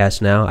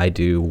podcast now. I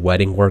do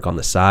wedding work on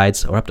the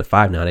sides. We're up to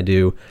 5 now. And I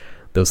do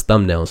those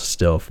thumbnails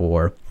still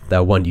for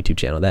that one YouTube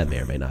channel. That may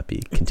or may not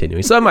be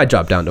continuing. So I might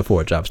drop down to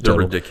 4 jobs total.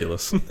 They're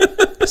ridiculous.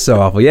 So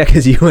awful. Yeah,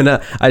 because you and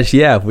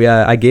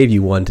I gave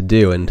you one to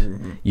do,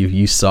 and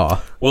you saw.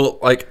 Well,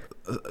 like,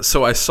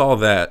 so I saw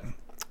that,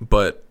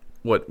 but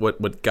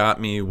what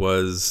got me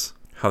was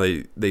how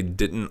they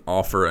didn't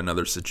offer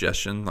another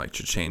suggestion, like,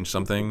 to change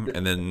something,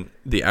 and then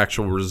the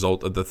actual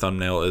result of the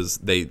thumbnail is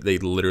they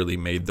literally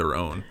made their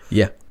own.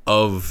 Yeah.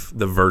 Of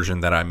the version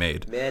that I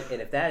made. Man,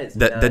 and if that is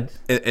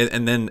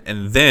and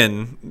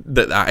then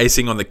the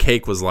icing on the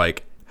cake was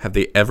like, have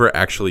they ever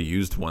actually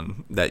used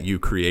one that you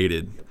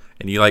created?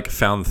 And you like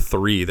found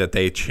 3 that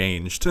they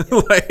changed.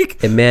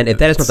 Like, and man, if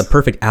that is not the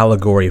perfect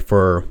allegory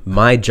for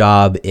my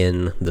job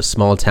in the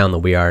small town that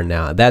we are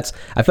now, I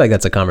feel like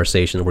that's a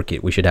conversation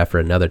we should have for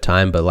another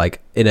time. But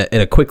like, in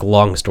a quick,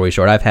 long story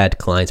short, I've had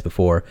clients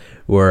before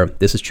where,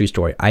 this is true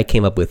story, I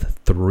came up with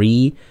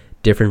 3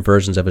 different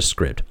versions of a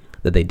script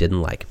that they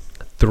didn't like.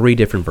 3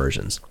 different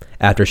versions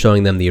after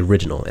showing them the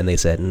original, and they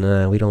said,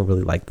 nah, we don't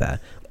really like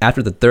that.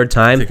 After the 3rd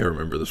time, I think I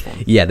remember this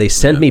one. Yeah, they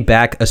sent me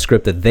back a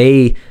script that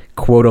they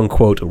quote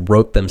unquote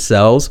wrote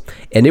themselves,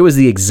 and it was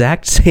the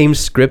exact same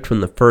script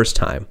from the first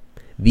time.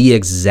 The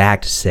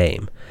exact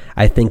same.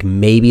 I think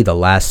maybe the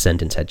last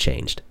sentence had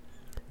changed.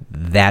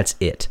 That's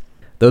it.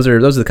 Those are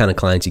the kind of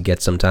clients you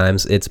get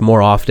sometimes. It's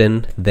more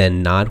often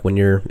than not when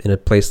you're in a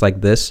place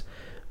like this,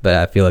 but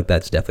I feel like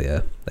that's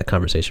definitely a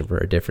conversation for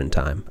a different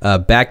time.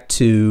 Back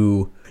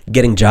to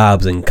getting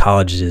jobs and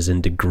colleges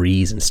and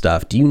degrees and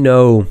stuff. Do you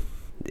know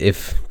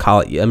if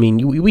college, I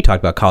mean, we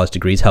talked about college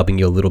degrees helping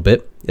you a little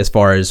bit as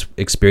far as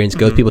experience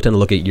goes. People tend to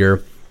look at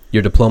your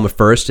diploma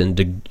first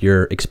and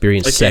your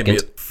experience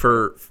second.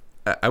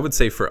 I would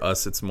say for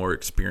us, it's more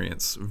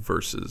experience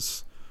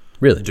versus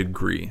really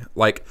degree.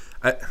 Like,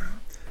 I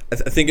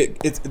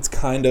think it's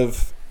kind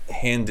of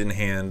hand in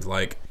hand.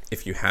 Like,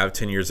 if you have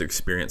 10 years of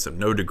experience of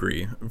no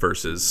degree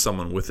versus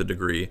someone with a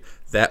degree,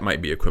 that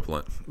might be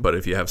equivalent. But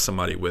if you have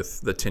somebody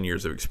with the 10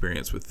 years of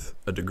experience with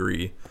a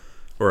degree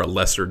or a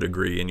lesser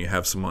degree, and you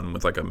have someone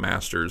with like a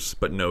master's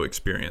but no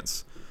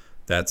experience,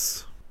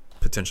 that's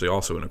potentially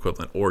also an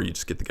equivalent. Or you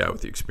just get the guy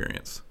with the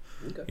experience.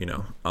 Okay. You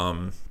know,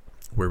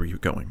 where were you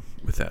going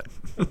with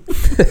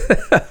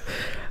that?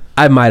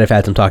 I might have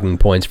had some talking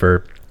points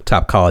for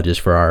top colleges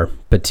for our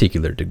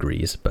particular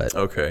degrees, but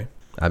okay.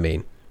 I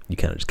mean, you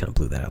kind of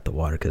blew that out the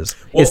water because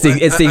it's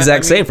the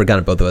exact same for kind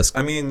of both of us.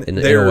 I mean, in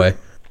a way.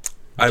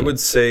 I would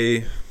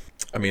say,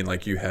 I mean,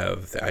 like you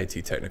have the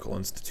IT Technical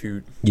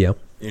Institute. Yeah.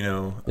 You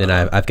know, and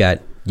I've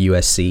got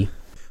USC.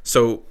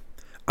 So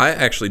I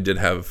actually did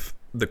have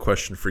the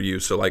question for you.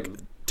 So like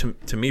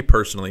to me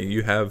personally,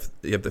 you have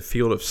the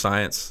field of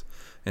science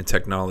and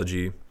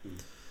technology.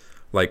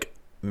 Like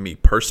me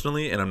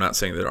personally, and I'm not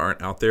saying that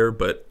aren't out there,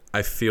 but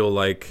I feel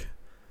like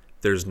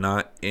there's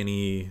not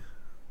any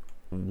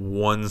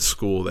one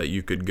school that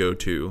you could go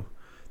to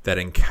that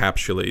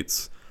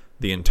encapsulates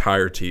the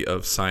entirety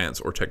of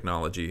science or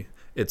technology.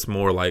 It's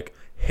more like,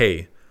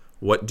 hey,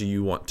 what do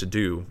you want to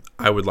do?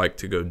 I would like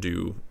to go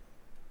do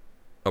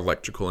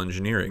electrical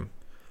engineering.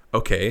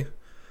 Okay,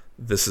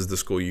 this is the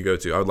school you go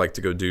to. I would like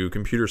to go do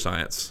computer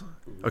science.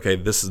 Okay,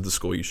 this is the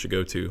school you should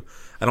go to.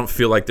 I don't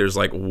feel like there's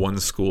like one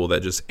school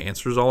that just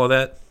answers all of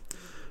that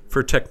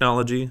for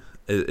technology.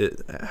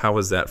 How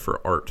is that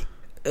for art?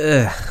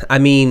 I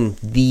mean,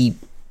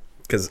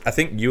 because I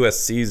think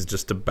USC is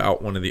just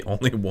about one of the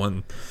only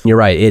one. You're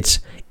right. It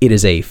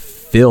is a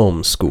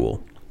film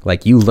school.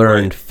 Like you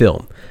learned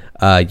film.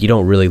 You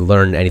don't really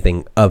learn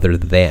anything other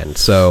than.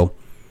 So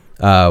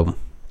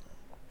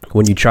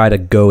when you try to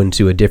go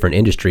into a different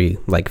industry,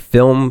 like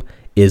film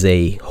is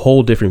a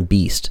whole different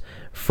beast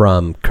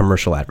from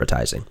commercial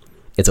advertising.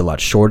 It's a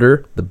lot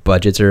shorter. The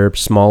budgets are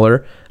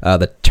smaller.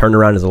 The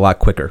turnaround is a lot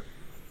quicker.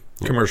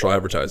 Commercial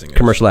advertising.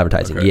 Commercial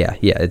advertising. Okay.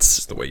 Yeah. It's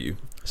just the way you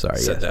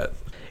said that.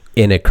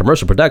 In a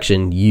commercial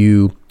production,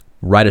 you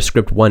write a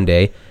script one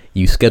day,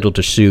 you schedule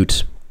to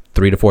shoot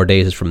 3 to 4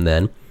 days from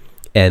then,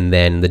 and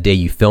then the day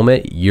you film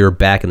it, you're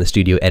back in the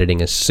studio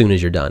editing as soon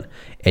as you're done,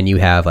 and you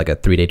have like a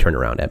 3-day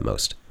turnaround at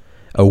most.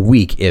 A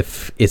week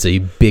if it's a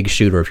big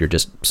shoot or if you're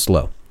just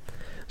slow.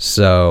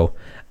 So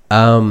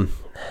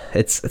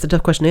it's a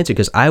tough question to answer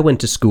because I went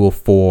to school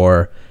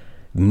for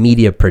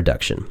media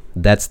production.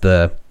 That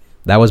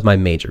was my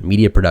major,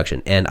 media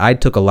production, and I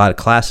took a lot of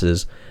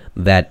classes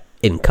that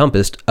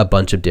encompassed a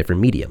bunch of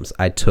different mediums.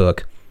 I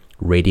took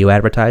radio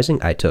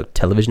advertising, I took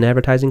television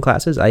advertising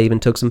classes, I even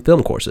took some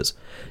film courses,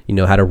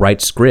 how to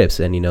write scripts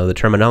and the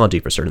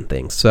terminology for certain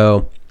things.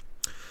 So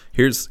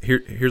here's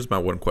my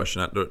one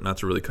question, not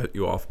to really cut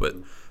you off, but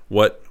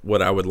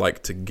what I would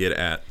like to get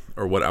at,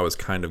 or what I was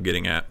kind of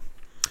getting at,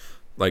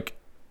 like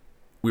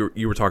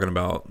you were talking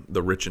about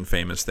the rich and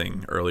famous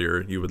thing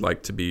earlier. You would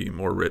like to be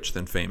more rich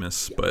than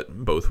famous,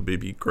 but both would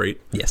be great.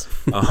 Yes.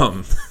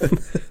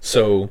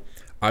 So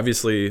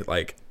obviously,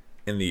 like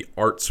in the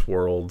arts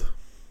world,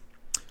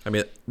 I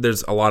mean,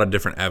 there's a lot of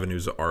different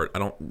avenues of art. I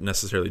don't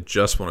necessarily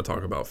just want to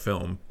talk about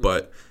film,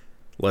 but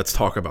let's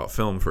talk about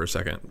film for a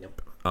second.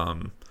 Yep.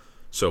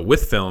 So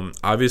with film,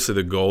 obviously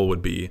the goal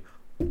would be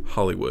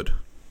Hollywood.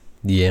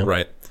 Yeah.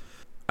 Right.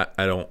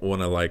 I don't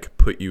want to like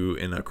put you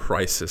in a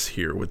crisis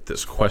here with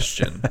this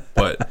question,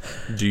 but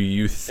do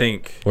you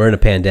think we're in a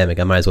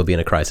pandemic? I might as well be in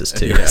a crisis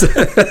too.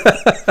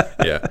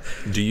 Yeah.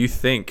 Do you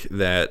think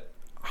that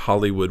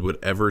Hollywood would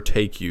ever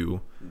take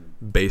you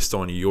based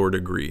on your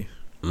degree?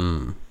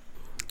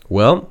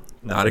 Well,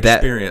 not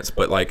experience,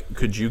 but like,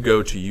 could you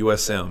go to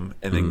USM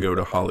and then go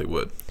to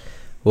Hollywood?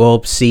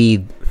 Well,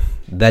 see,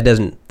 that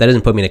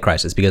doesn't put me in a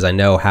crisis because I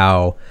know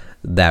how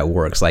that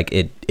works. Like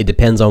it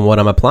depends on what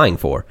I'm applying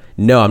for.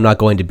 No, I'm not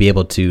going to be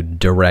able to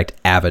direct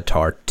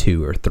Avatar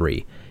 2 or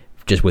 3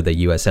 just with a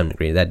USM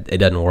degree. That it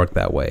doesn't work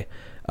that way.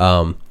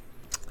 And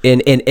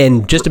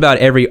just about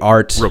every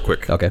art. Real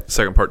quick. Okay. The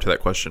second part to that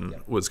question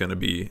was going to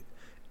be,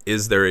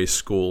 is there a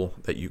school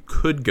that you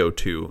could go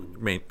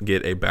to,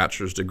 get a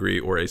bachelor's degree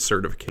or a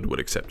certificate would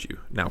accept you?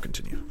 Now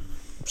continue.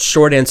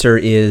 Short answer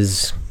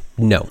is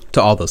no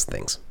to all those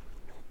things,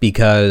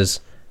 because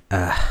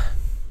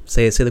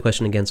say the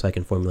question again so I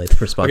can formulate the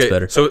response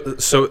better.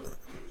 So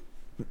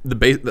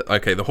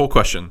the whole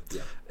question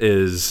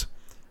is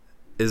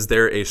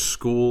there a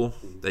school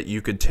that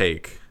you could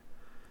take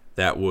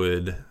that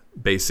would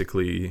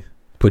basically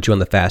put you on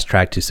the fast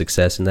track to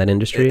success in that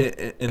industry?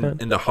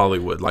 Into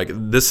Hollywood. Like,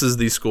 this is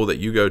the school that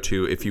you go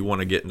to if you want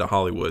to get into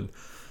Hollywood.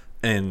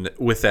 And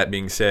with that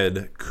being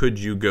said, could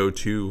you go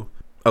to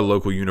a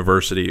local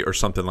university or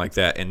something like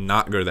that and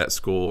not go to that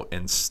school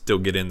and still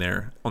get in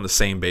there on the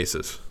same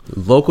basis?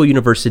 Local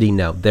university,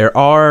 no.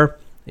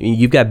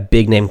 You've got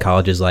big name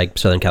colleges like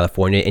Southern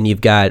California, and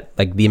you've got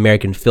like the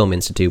American Film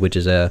Institute, which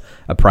is a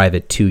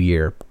private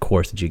 2-year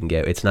course that you can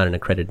get. It's not an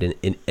accredited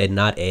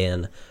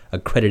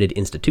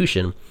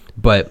institution,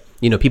 but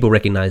people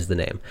recognize the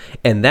name,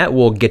 and that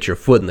will get your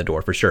foot in the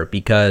door for sure,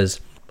 because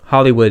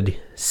Hollywood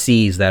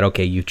sees that,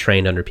 okay, you've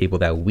trained under people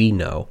that we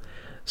know,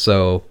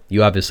 So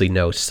you obviously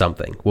know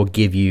something. We'll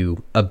give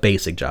you a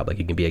basic job. Like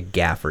you can be a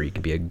gaffer, you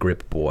can be a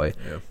grip boy.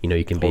 Yeah. You know,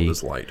 you can Hold be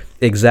this light.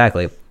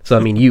 Exactly. So I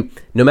mean,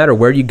 no matter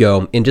where you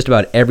go, in just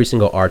about every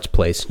single arts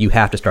place, you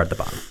have to start at the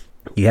bottom.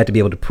 You have to be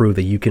able to prove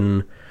that you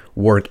can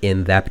work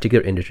in that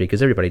particular industry,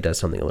 because everybody does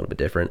something a little bit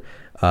different.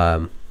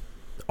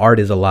 Art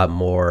is a lot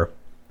more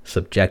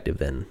subjective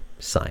than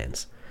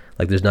science.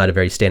 Like there's not a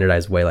very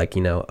standardized way. Like,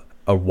 you know,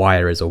 a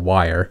wire is a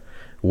wire,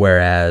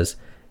 whereas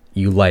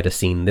you light a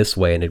scene this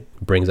way and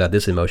it brings out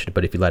this emotion,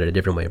 but if you light it a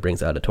different way, it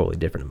brings out a totally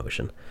different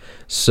emotion.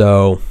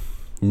 So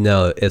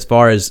no, as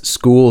far as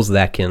schools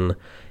that can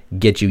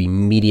get you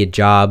immediate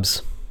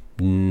jobs,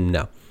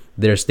 no.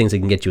 There's things that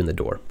can get you in the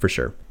door for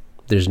sure.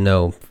 There's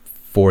no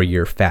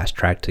 4-year fast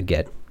track to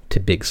get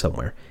to big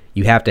somewhere.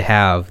 You have to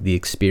have the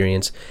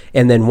experience,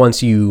 and then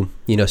once you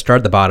start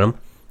at the bottom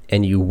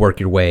and you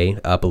work your way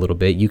up a little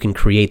bit, you can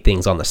create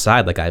things on the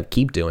side like I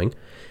keep doing.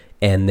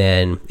 And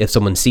then if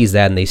someone sees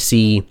that and they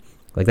see,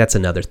 like, that's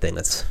another thing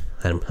that's,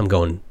 I'm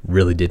going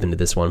really deep into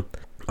this one.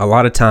 A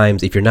lot of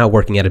times, if you're not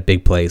working at a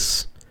big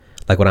place,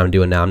 like what I'm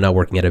doing now, I'm not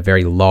working at a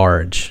very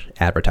large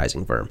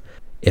advertising firm.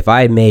 If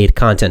I made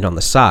content on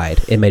the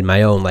side and made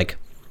my own, like,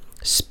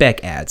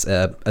 spec ads,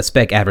 a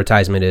spec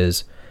advertisement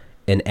is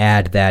an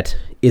ad that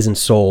isn't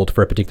sold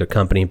for a particular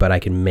company, but I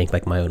can make,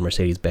 like, my own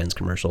Mercedes-Benz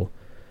commercial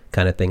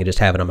kind of thing and just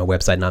have it on my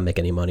website and not make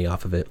any money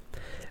off of it.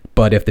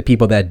 But if the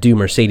people that do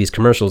Mercedes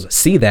commercials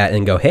see that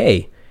and go,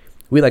 hey,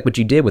 we like what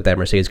you did with that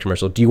Mercedes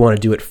commercial, do you want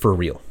to do it for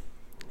real?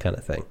 Kind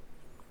of thing.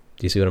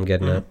 Do you see what I'm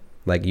getting at?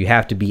 Like, you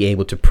have to be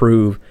able to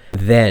prove,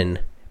 then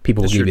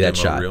people will give you that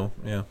shot. Reel.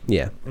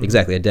 Yeah,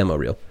 exactly, a demo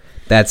reel.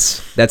 That's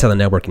how the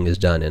networking is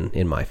done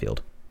in my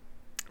field.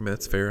 I mean,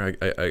 that's fair.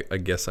 I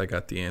guess I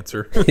got the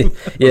answer.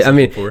 Yeah, I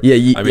mean,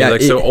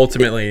 so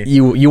ultimately,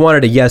 you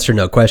wanted a yes or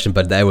no question,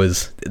 but there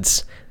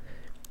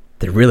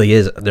really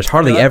is. There's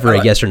hardly ever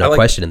a yes or no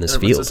question in this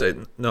field.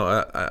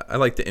 I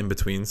like the in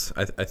betweens.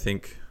 I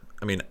think.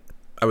 I mean,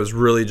 I was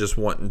really just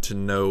wanting to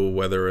know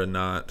whether or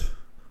not,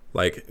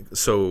 like,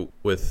 so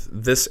with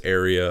this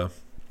area,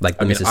 like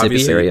the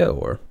Mississippi area,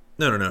 or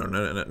no,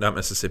 not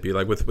Mississippi.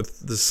 Like with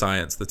the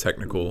science, the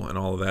technical, and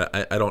all of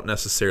that. I don't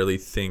necessarily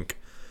think,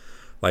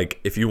 like,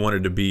 if you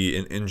wanted to be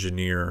an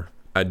engineer,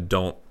 I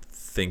don't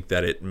think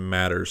that it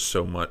matters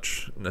so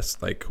much.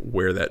 That's like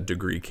where that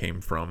degree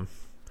came from.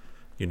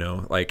 You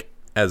know, like,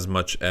 as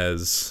much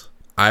as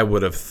I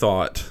would have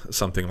thought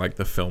something like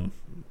the film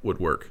would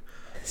work.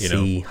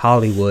 See,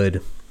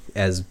 Hollywood,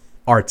 as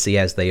artsy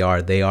as they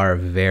are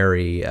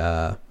very,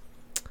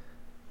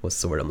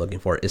 what's the word I'm looking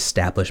for?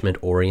 Establishment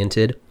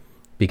oriented.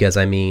 Because,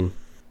 I mean,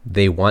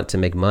 they want to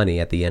make money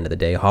at the end of the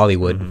day.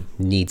 Hollywood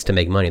needs to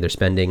make money. They're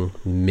spending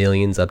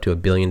millions up to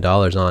 $1 billion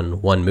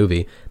on one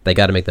movie. They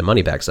got to make their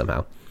money back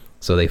somehow.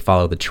 So they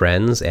follow the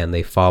trends and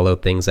they follow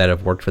things that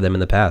have worked for them in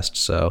the past.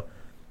 So,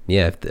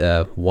 yeah,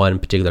 if one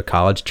particular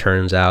college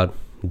turns out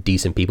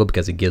decent people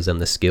because it gives them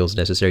the skills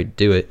necessary to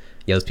do it,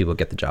 yeah, those people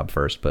get the job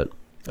first. But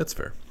that's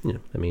fair. Yeah,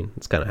 I mean,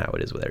 it's kind of how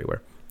it is with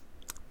everywhere.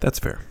 That's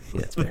fair.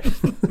 Yeah, that's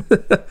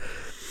fair.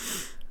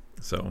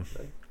 So,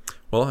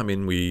 well, I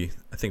mean,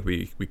 I think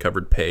we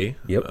covered pay.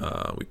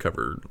 Yep. We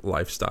covered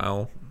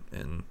lifestyle,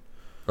 and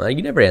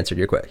you never answered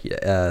your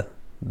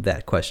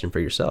that question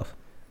for yourself.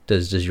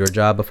 Does your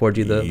job afford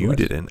you the? You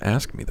didn't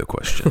ask me the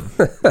question.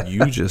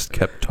 You just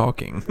kept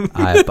talking.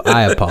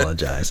 I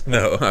apologize.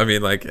 No, I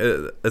mean, like,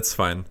 it's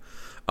fine.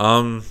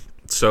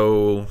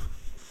 So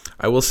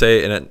I will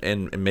say,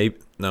 and maybe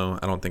no,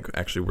 I don't think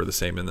actually we're the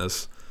same in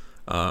this.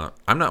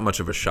 I'm not much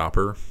of a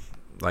shopper.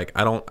 Like,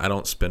 I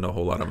don't spend a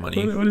whole lot of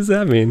money. What does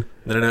that mean?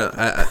 No.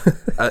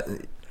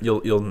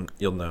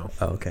 You'll know.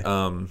 Oh, okay.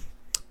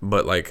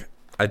 But like,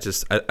 I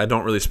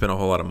don't really spend a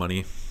whole lot of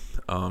money.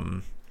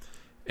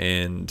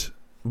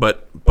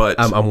 But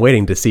I'm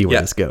waiting to see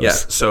where this goes. Yeah.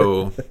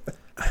 So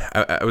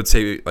I would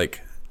say, like,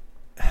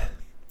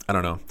 I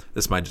don't know.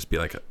 This might just be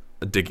like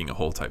a digging a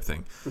hole type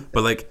thing.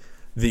 But like,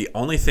 the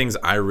only things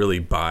I really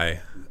buy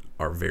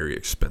are very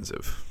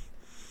expensive.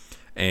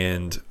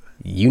 And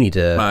you need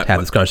to have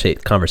this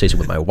conversation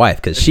with my wife,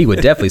 because she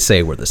would definitely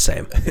say we're the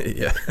same.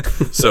 Yeah.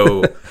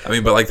 So, I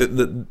mean, but like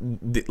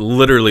the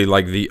literally,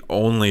 like, the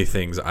only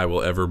things I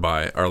will ever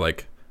buy are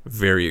like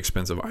very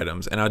expensive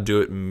items, and I'll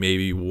do it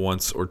maybe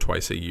once or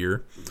twice a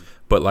year.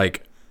 But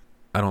like,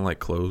 I don't like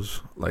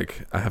clothes.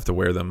 Like, I have to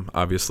wear them,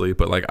 obviously,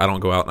 but like, I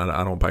don't go out and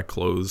I don't buy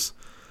clothes.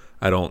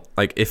 I don't,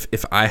 like,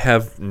 if I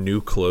have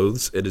new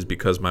clothes, it is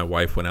because my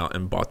wife went out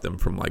and bought them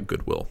from like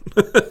Goodwill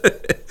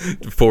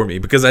for me,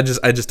 because I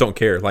just don't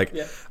care. Like,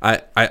 yeah.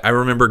 I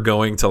remember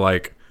going to,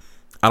 like,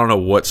 I don't know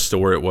what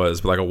store it was,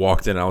 but like, I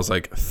walked in and I was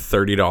like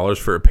 $30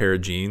 for a pair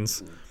of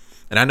jeans.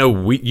 And I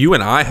know you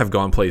and I have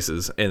gone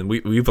places and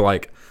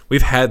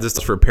we've had this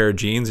for a pair of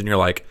jeans, and you're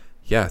like,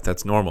 yeah,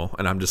 that's normal.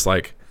 And I'm just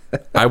like,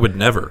 I would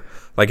never.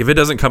 Like, if it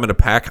doesn't come in a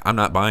pack, I'm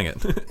not buying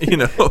it. You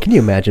know? Can you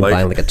imagine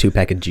buying like a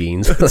 2-pack of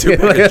jeans? A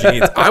 2-pack of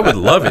jeans. I would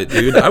love it,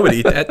 dude. I would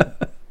eat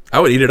that.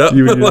 I would eat it up.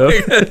 You would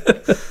eat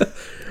it up?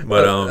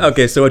 But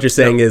okay, so what you're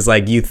saying is,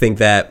 like, you think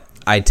that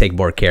I take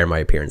more care of my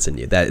appearance than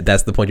you.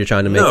 That's the point you're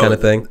trying to make, kind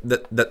of thing.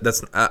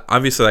 That's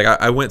obviously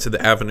like I went to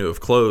the avenue of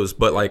clothes,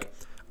 but like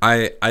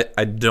I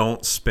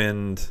don't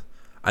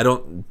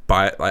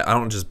buy. I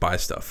don't just buy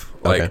stuff.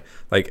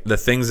 Like the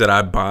things that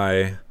I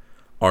buy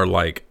are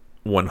like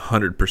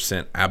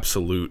 100%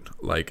 absolute.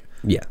 Like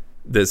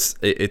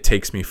it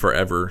takes me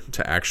forever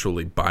to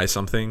actually buy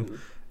something,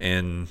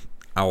 and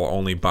I'll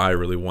only buy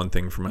really one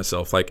thing for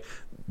myself. Like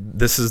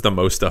this is the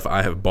most stuff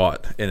I have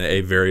bought in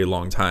a very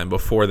long time.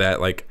 Before that,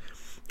 like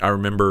I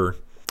remember,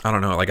 I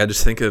don't know, like I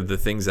just think of the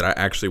things that I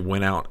actually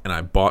went out and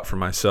I bought for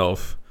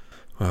myself.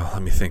 Well,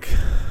 let me think.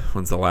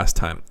 When's the last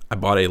time I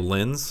bought a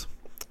lens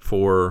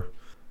for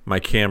my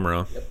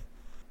camera?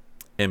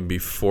 And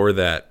before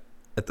that,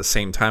 at the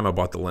same time I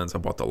bought the lens, I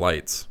bought the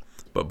lights.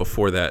 But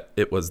before that,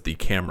 it was the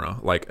camera,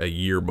 like a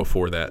year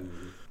before that.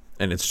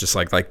 And it's just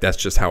like that's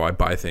just how I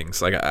buy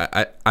things. Like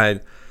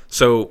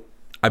so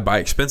I buy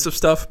expensive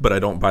stuff, but I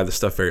don't buy the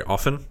stuff very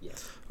often.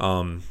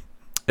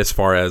 As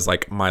far as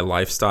like my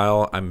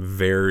lifestyle, I'm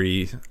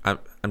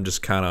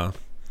just kind of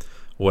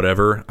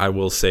whatever. I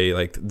will say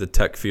like the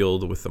tech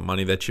field with the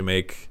money that you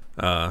make.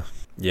 I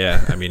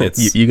mean,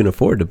 it's you can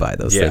afford to buy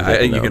those things.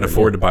 Yeah, you can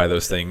afford to buy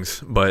those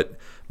things, but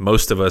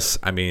most of us,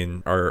 I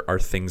mean, our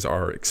things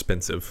are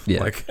expensive. Yeah.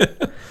 Like,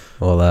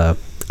 well,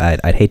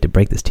 I'd hate to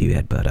break this to you,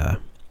 Ed, but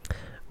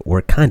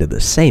we're kind of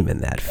the same in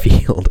that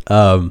field.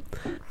 I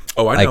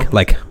know.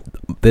 Like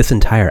this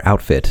entire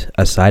outfit,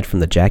 aside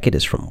from the jacket,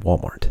 is from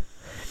Walmart.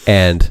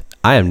 And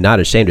I am not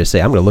ashamed to say,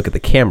 I'm going to look at the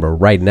camera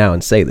right now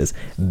and say this.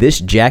 This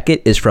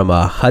jacket is from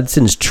a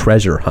Hudson's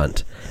Treasure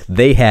Hunt.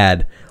 They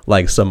had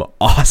like some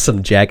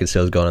awesome jacket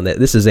sales going on there.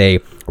 This is a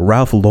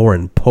Ralph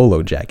Lauren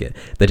polo jacket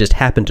that just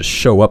happened to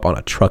show up on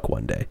a truck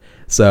one day.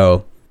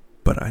 So,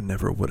 but I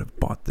never would have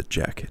bought the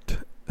jacket.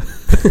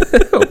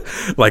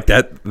 Like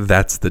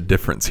that's the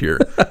difference here.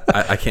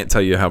 I can't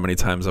tell you how many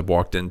times I've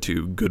walked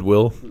into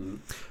Goodwill.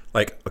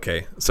 Like,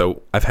 okay,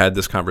 so I've had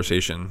this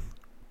conversation.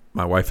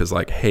 My wife is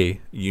like,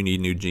 hey, you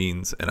need new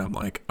jeans. And I'm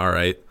like, all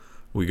right.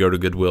 We go to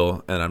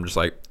Goodwill and I'm just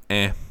like,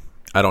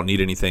 I don't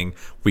need anything.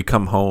 We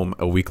come home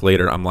a week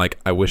later. I'm like,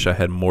 I wish I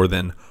had more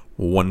than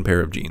one pair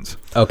of jeans.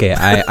 Okay,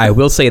 I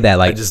will say that,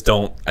 like, I just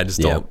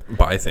don't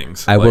buy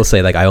things. I will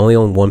say, like, I only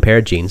own one pair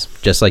of jeans,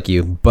 just like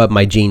you, but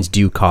my jeans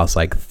do cost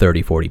like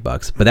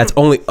 $30-$40. But that's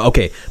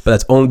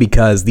only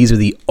because these are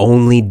the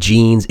only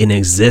jeans in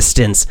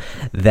existence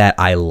that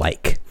I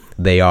like.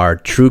 They are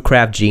true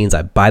craft jeans.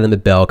 I buy them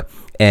at Belk.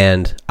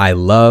 And I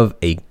love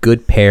a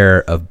good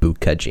pair of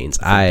bootcut jeans.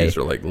 These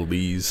are like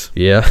Lee's.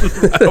 Yeah.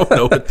 I don't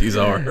know what these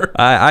are.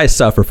 I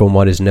suffer from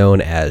what is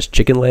known as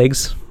chicken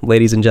legs,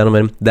 ladies and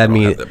gentlemen. That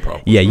means,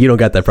 yeah, you don't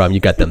got that problem.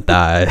 You got them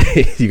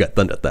thighs. You got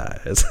thunder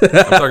thighs. I'm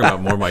talking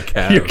about more my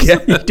calves.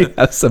 You do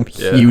have some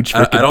huge.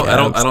 I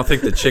don't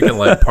think the chicken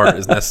leg part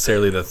is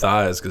necessarily the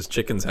thighs, because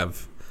chickens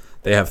have.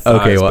 They have thighs.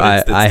 Okay, well,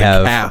 I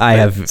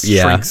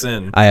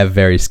have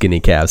very skinny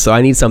calves, so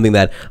I need something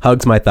that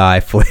hugs my thigh,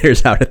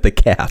 flares out at the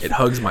calf. It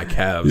hugs my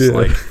calves. Yeah.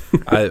 Like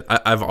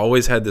I've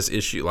always had this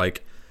issue.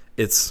 Like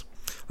it's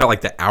like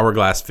the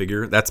hourglass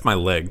figure. That's my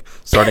leg,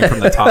 starting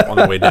from the top on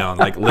the way down.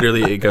 Like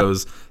literally, it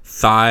goes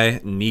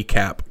thigh,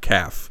 kneecap,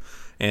 calf,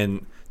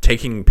 and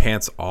taking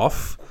pants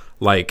off,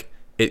 like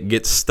it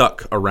gets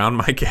stuck around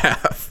my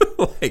calf.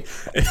 Like,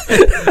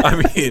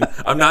 I mean,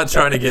 I'm not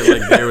trying to get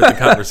like there with the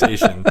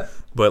conversation.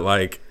 But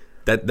like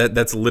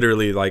that's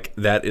literally like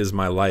that is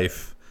my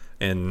life.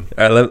 And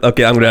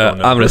okay, I'm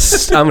gonna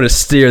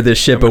steer this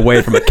ship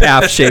away from a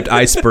calf-shaped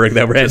iceberg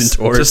that we're heading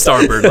towards. To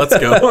starboard, let's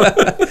go.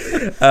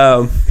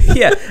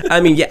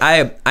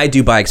 I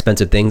do buy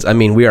expensive things. I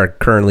mean, we are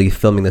currently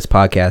filming this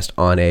podcast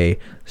on a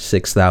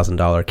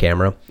 $6,000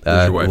 camera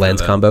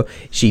lens combo.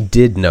 She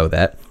did know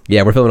that.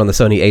 Yeah, we're filming on the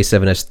Sony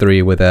A7S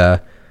III with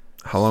a.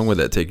 How long would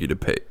that take you to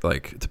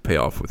pay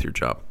off with your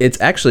job? It's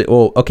actually,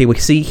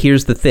 see,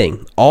 here's the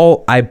thing.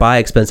 I buy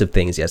expensive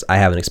things, yes. I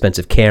have an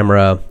expensive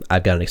camera,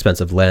 I've got an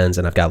expensive lens,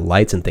 and I've got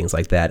lights and things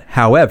like that.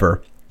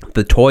 However,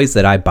 the toys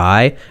that I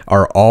buy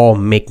are all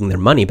making their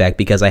money back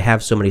because I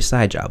have so many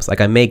side jobs. Like,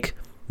 I make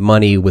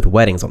money with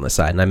weddings on the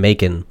side, and I'm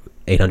making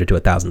 $800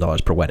 to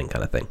 $1,000 per wedding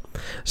kind of thing.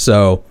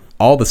 So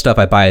all the stuff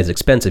I buy is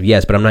expensive,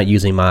 yes, but I'm not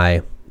using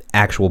my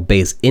actual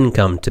base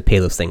income to pay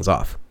those things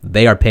off.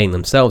 They are paying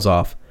themselves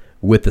off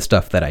with the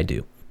stuff that I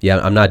do. Yeah,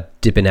 I'm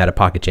not dipping out of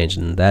pocket change,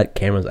 and that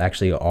camera's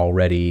actually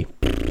already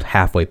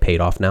halfway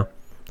paid off now.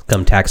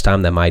 Come tax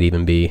time, that might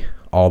even be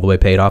all the way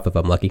paid off if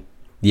I'm lucky.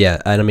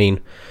 Yeah, and I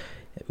mean,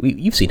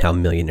 you've seen how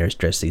millionaires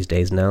dress these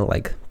days now.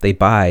 Like, they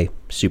buy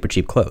super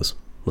cheap clothes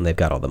when they've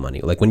got all the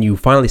money. Like, when you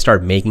finally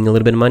start making a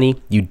little bit of money,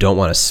 you don't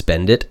want to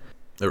spend it.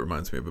 That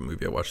reminds me of a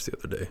movie I watched the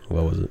other day.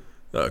 What was it?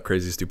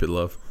 Crazy Stupid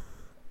Love.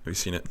 Have you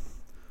seen it?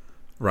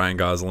 Ryan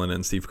Gosling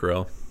and Steve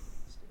Carell.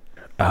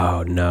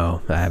 Oh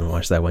no, I haven't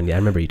watched that one yet. I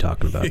remember you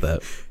talking about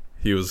that.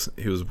 He was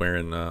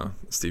wearing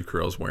Steve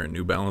Carell's wearing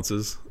New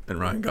Balances, and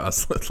Ryan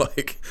Gosling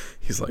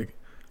he's like,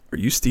 "Are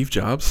you Steve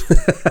Jobs?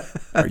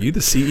 Are you the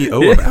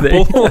CEO of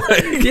Apple?"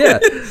 Yeah,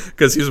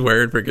 because he was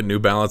wearing freaking New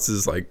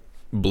Balances like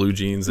blue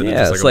jeans and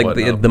Yeah, it's it's just like like a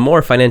button-up. the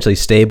more financially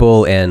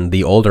stable and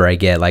the older I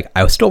get, like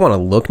I still want to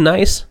look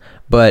nice,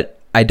 but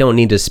I don't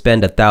need to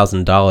spend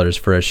 $1,000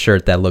 for a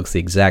shirt that looks the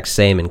exact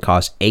same and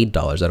costs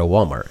 $8 at a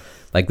Walmart.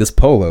 Like this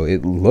polo,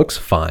 it looks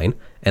fine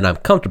and I'm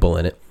comfortable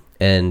in it,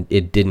 and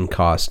it didn't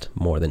cost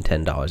more than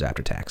 $10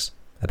 after tax.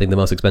 I think the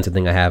most expensive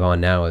thing I have on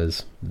now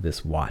is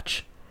this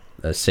watch,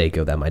 a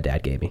Seiko that my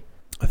dad gave me.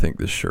 I think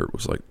this shirt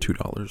was like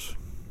 $2.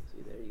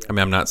 I mean,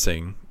 I'm not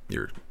saying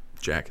your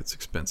jacket's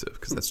expensive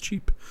because that's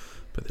cheap,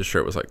 but this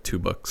shirt was like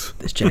 $2.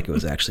 This jacket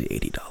was actually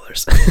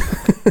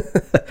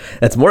 $80.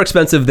 That's more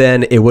expensive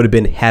than it would have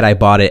been had I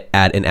bought it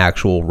at an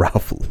actual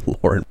Ralph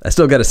Lauren. I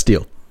still got a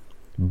steal,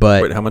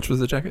 but Wait, how much was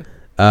the jacket?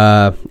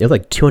 it was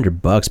like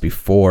 $200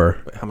 before.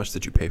 Wait, how much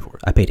did you pay for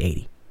it? I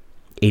paid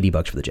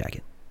 $80 for the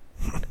jacket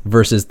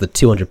versus the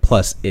 200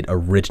 plus it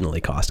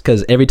originally cost.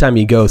 Because every time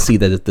you go see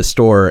the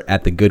store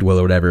at the Goodwill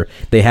or whatever,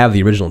 they have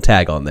the original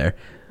tag on there.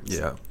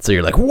 Yeah. So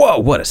you're like, whoa,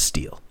 what a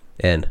steal.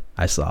 And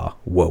I saw,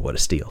 whoa, what a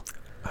steal.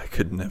 I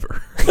could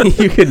never.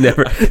 You could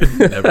never. I could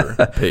never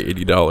pay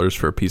 $80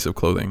 for a piece of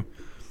clothing.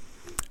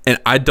 And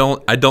I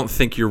don't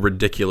think you're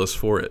ridiculous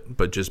for it,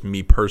 but just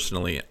me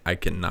personally, I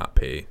cannot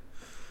pay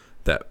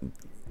that.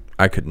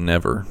 I could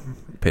never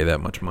pay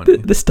that much money.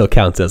 This still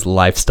counts as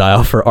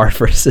lifestyle for art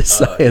versus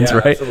science,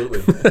 right?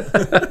 Absolutely.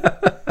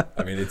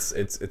 I mean,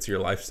 it's your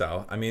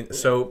lifestyle. I mean,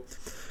 so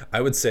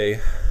I would say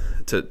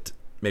to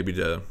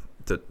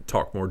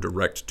talk more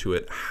direct to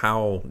it,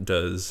 how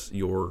does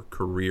your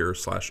career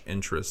 /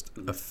 interest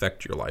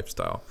affect your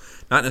lifestyle?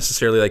 Not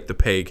necessarily like the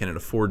pay, can it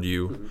afford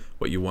you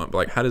what you want, but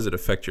like how does it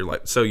affect your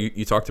life? So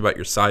you talked about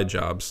your side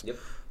jobs. Yep.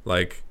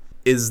 Like,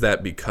 is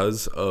that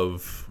because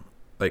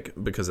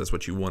that's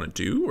what you want to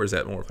do, or is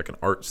that more of like an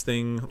arts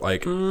thing?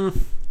 Like,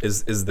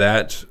 is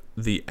that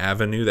the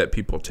avenue that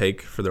people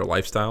take for their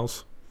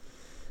lifestyles?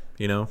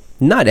 You know?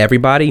 Not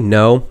everybody,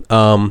 no.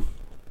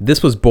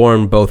 This was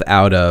born both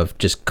out of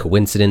just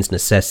coincidence,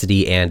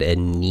 necessity, and a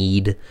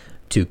need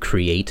to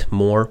create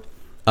more.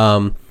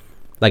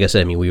 Like I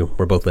said, I mean,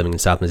 we're both living in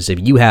South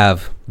Mississippi. You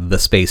have the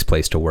space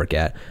place to work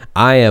at.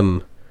 I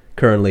am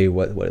currently,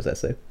 what does that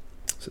say?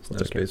 No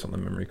space on the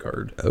memory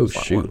card. Oh,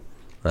 Slot shoot. one.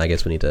 I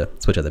guess we need to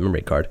switch out the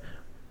memory card.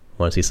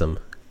 Want to see some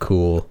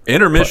cool...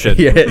 Intermission.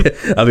 Yeah, I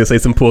was going to say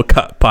some cool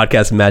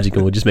podcast magic,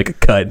 and we'll just make a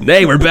cut.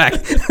 Hey, we're back.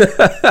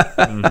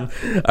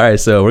 All right,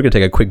 so we're going to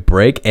take a quick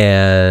break,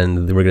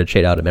 and we're going to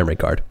trade out a memory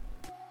card.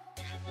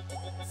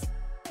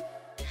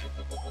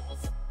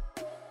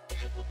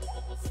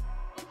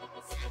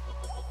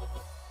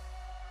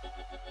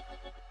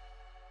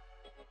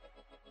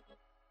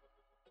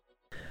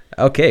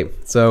 Okay,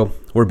 so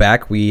we're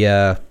back. We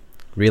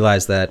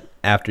realized that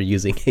after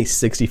using a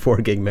 64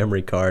 gig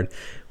memory card,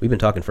 we've been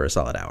talking for a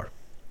solid hour.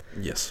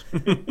 Yes.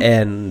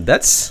 And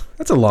that's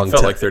a long time.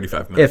 Felt like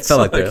 35 minutes. It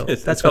felt like it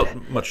felt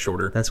much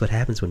shorter. That's what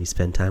happens when you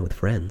spend time with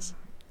friends.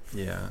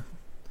 Yeah.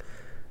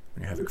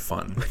 When you're having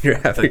fun.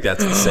 I think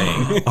that's the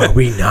saying. Are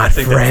we not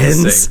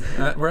friends?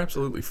 We're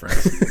absolutely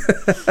friends.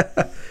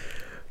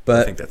 But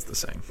I think that's the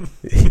saying.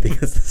 You think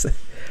that's the same?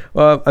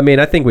 Well, I mean,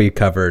 I think we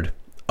covered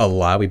a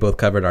lot. We both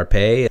covered our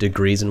pay,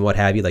 degrees, and what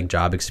have you, like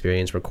job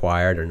experience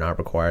required or not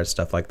required,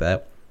 stuff like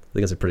that. I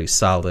think it's a pretty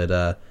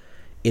solid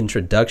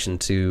introduction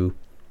to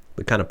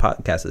the kind of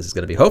podcast this is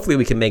going to be. Hopefully,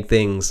 we can make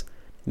things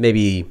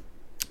maybe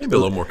a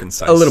little more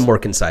concise. A little more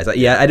concise.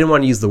 Yeah, I didn't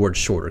want to use the word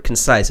shorter.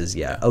 Concise is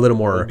a little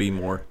more. We'll be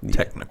more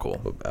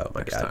technical. Oh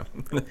my god!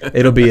 Time.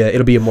 it'll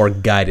be a more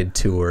guided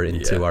tour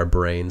into our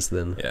brains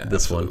than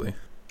this absolutely.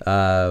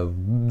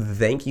 one.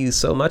 Thank you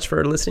so much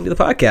for listening to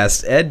the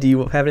podcast. Ed, do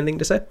you have anything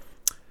to say?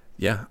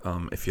 Yeah,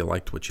 if you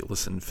liked what you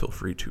listened, feel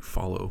free to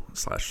follow /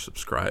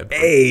 subscribe.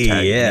 Hey,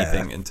 tag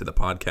anything into the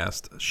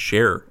podcast.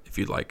 Share if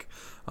you'd like.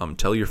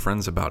 Tell your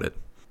friends about it.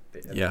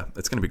 Yeah,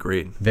 it's going to be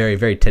great. Very,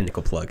 very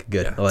technical plug.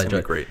 Good. Yeah, I'll it's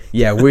enjoy going to be great.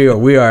 Yeah,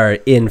 we are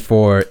in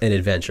for an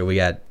adventure. We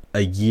got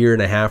a year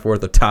and a half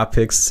worth of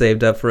topics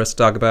saved up for us to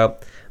talk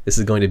about. This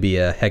is going to be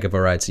a heck of a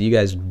ride, so you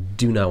guys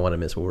do not want to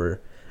miss what we're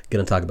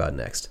going to talk about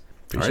next.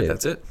 All right,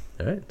 that's it.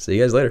 All right, see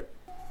you guys later.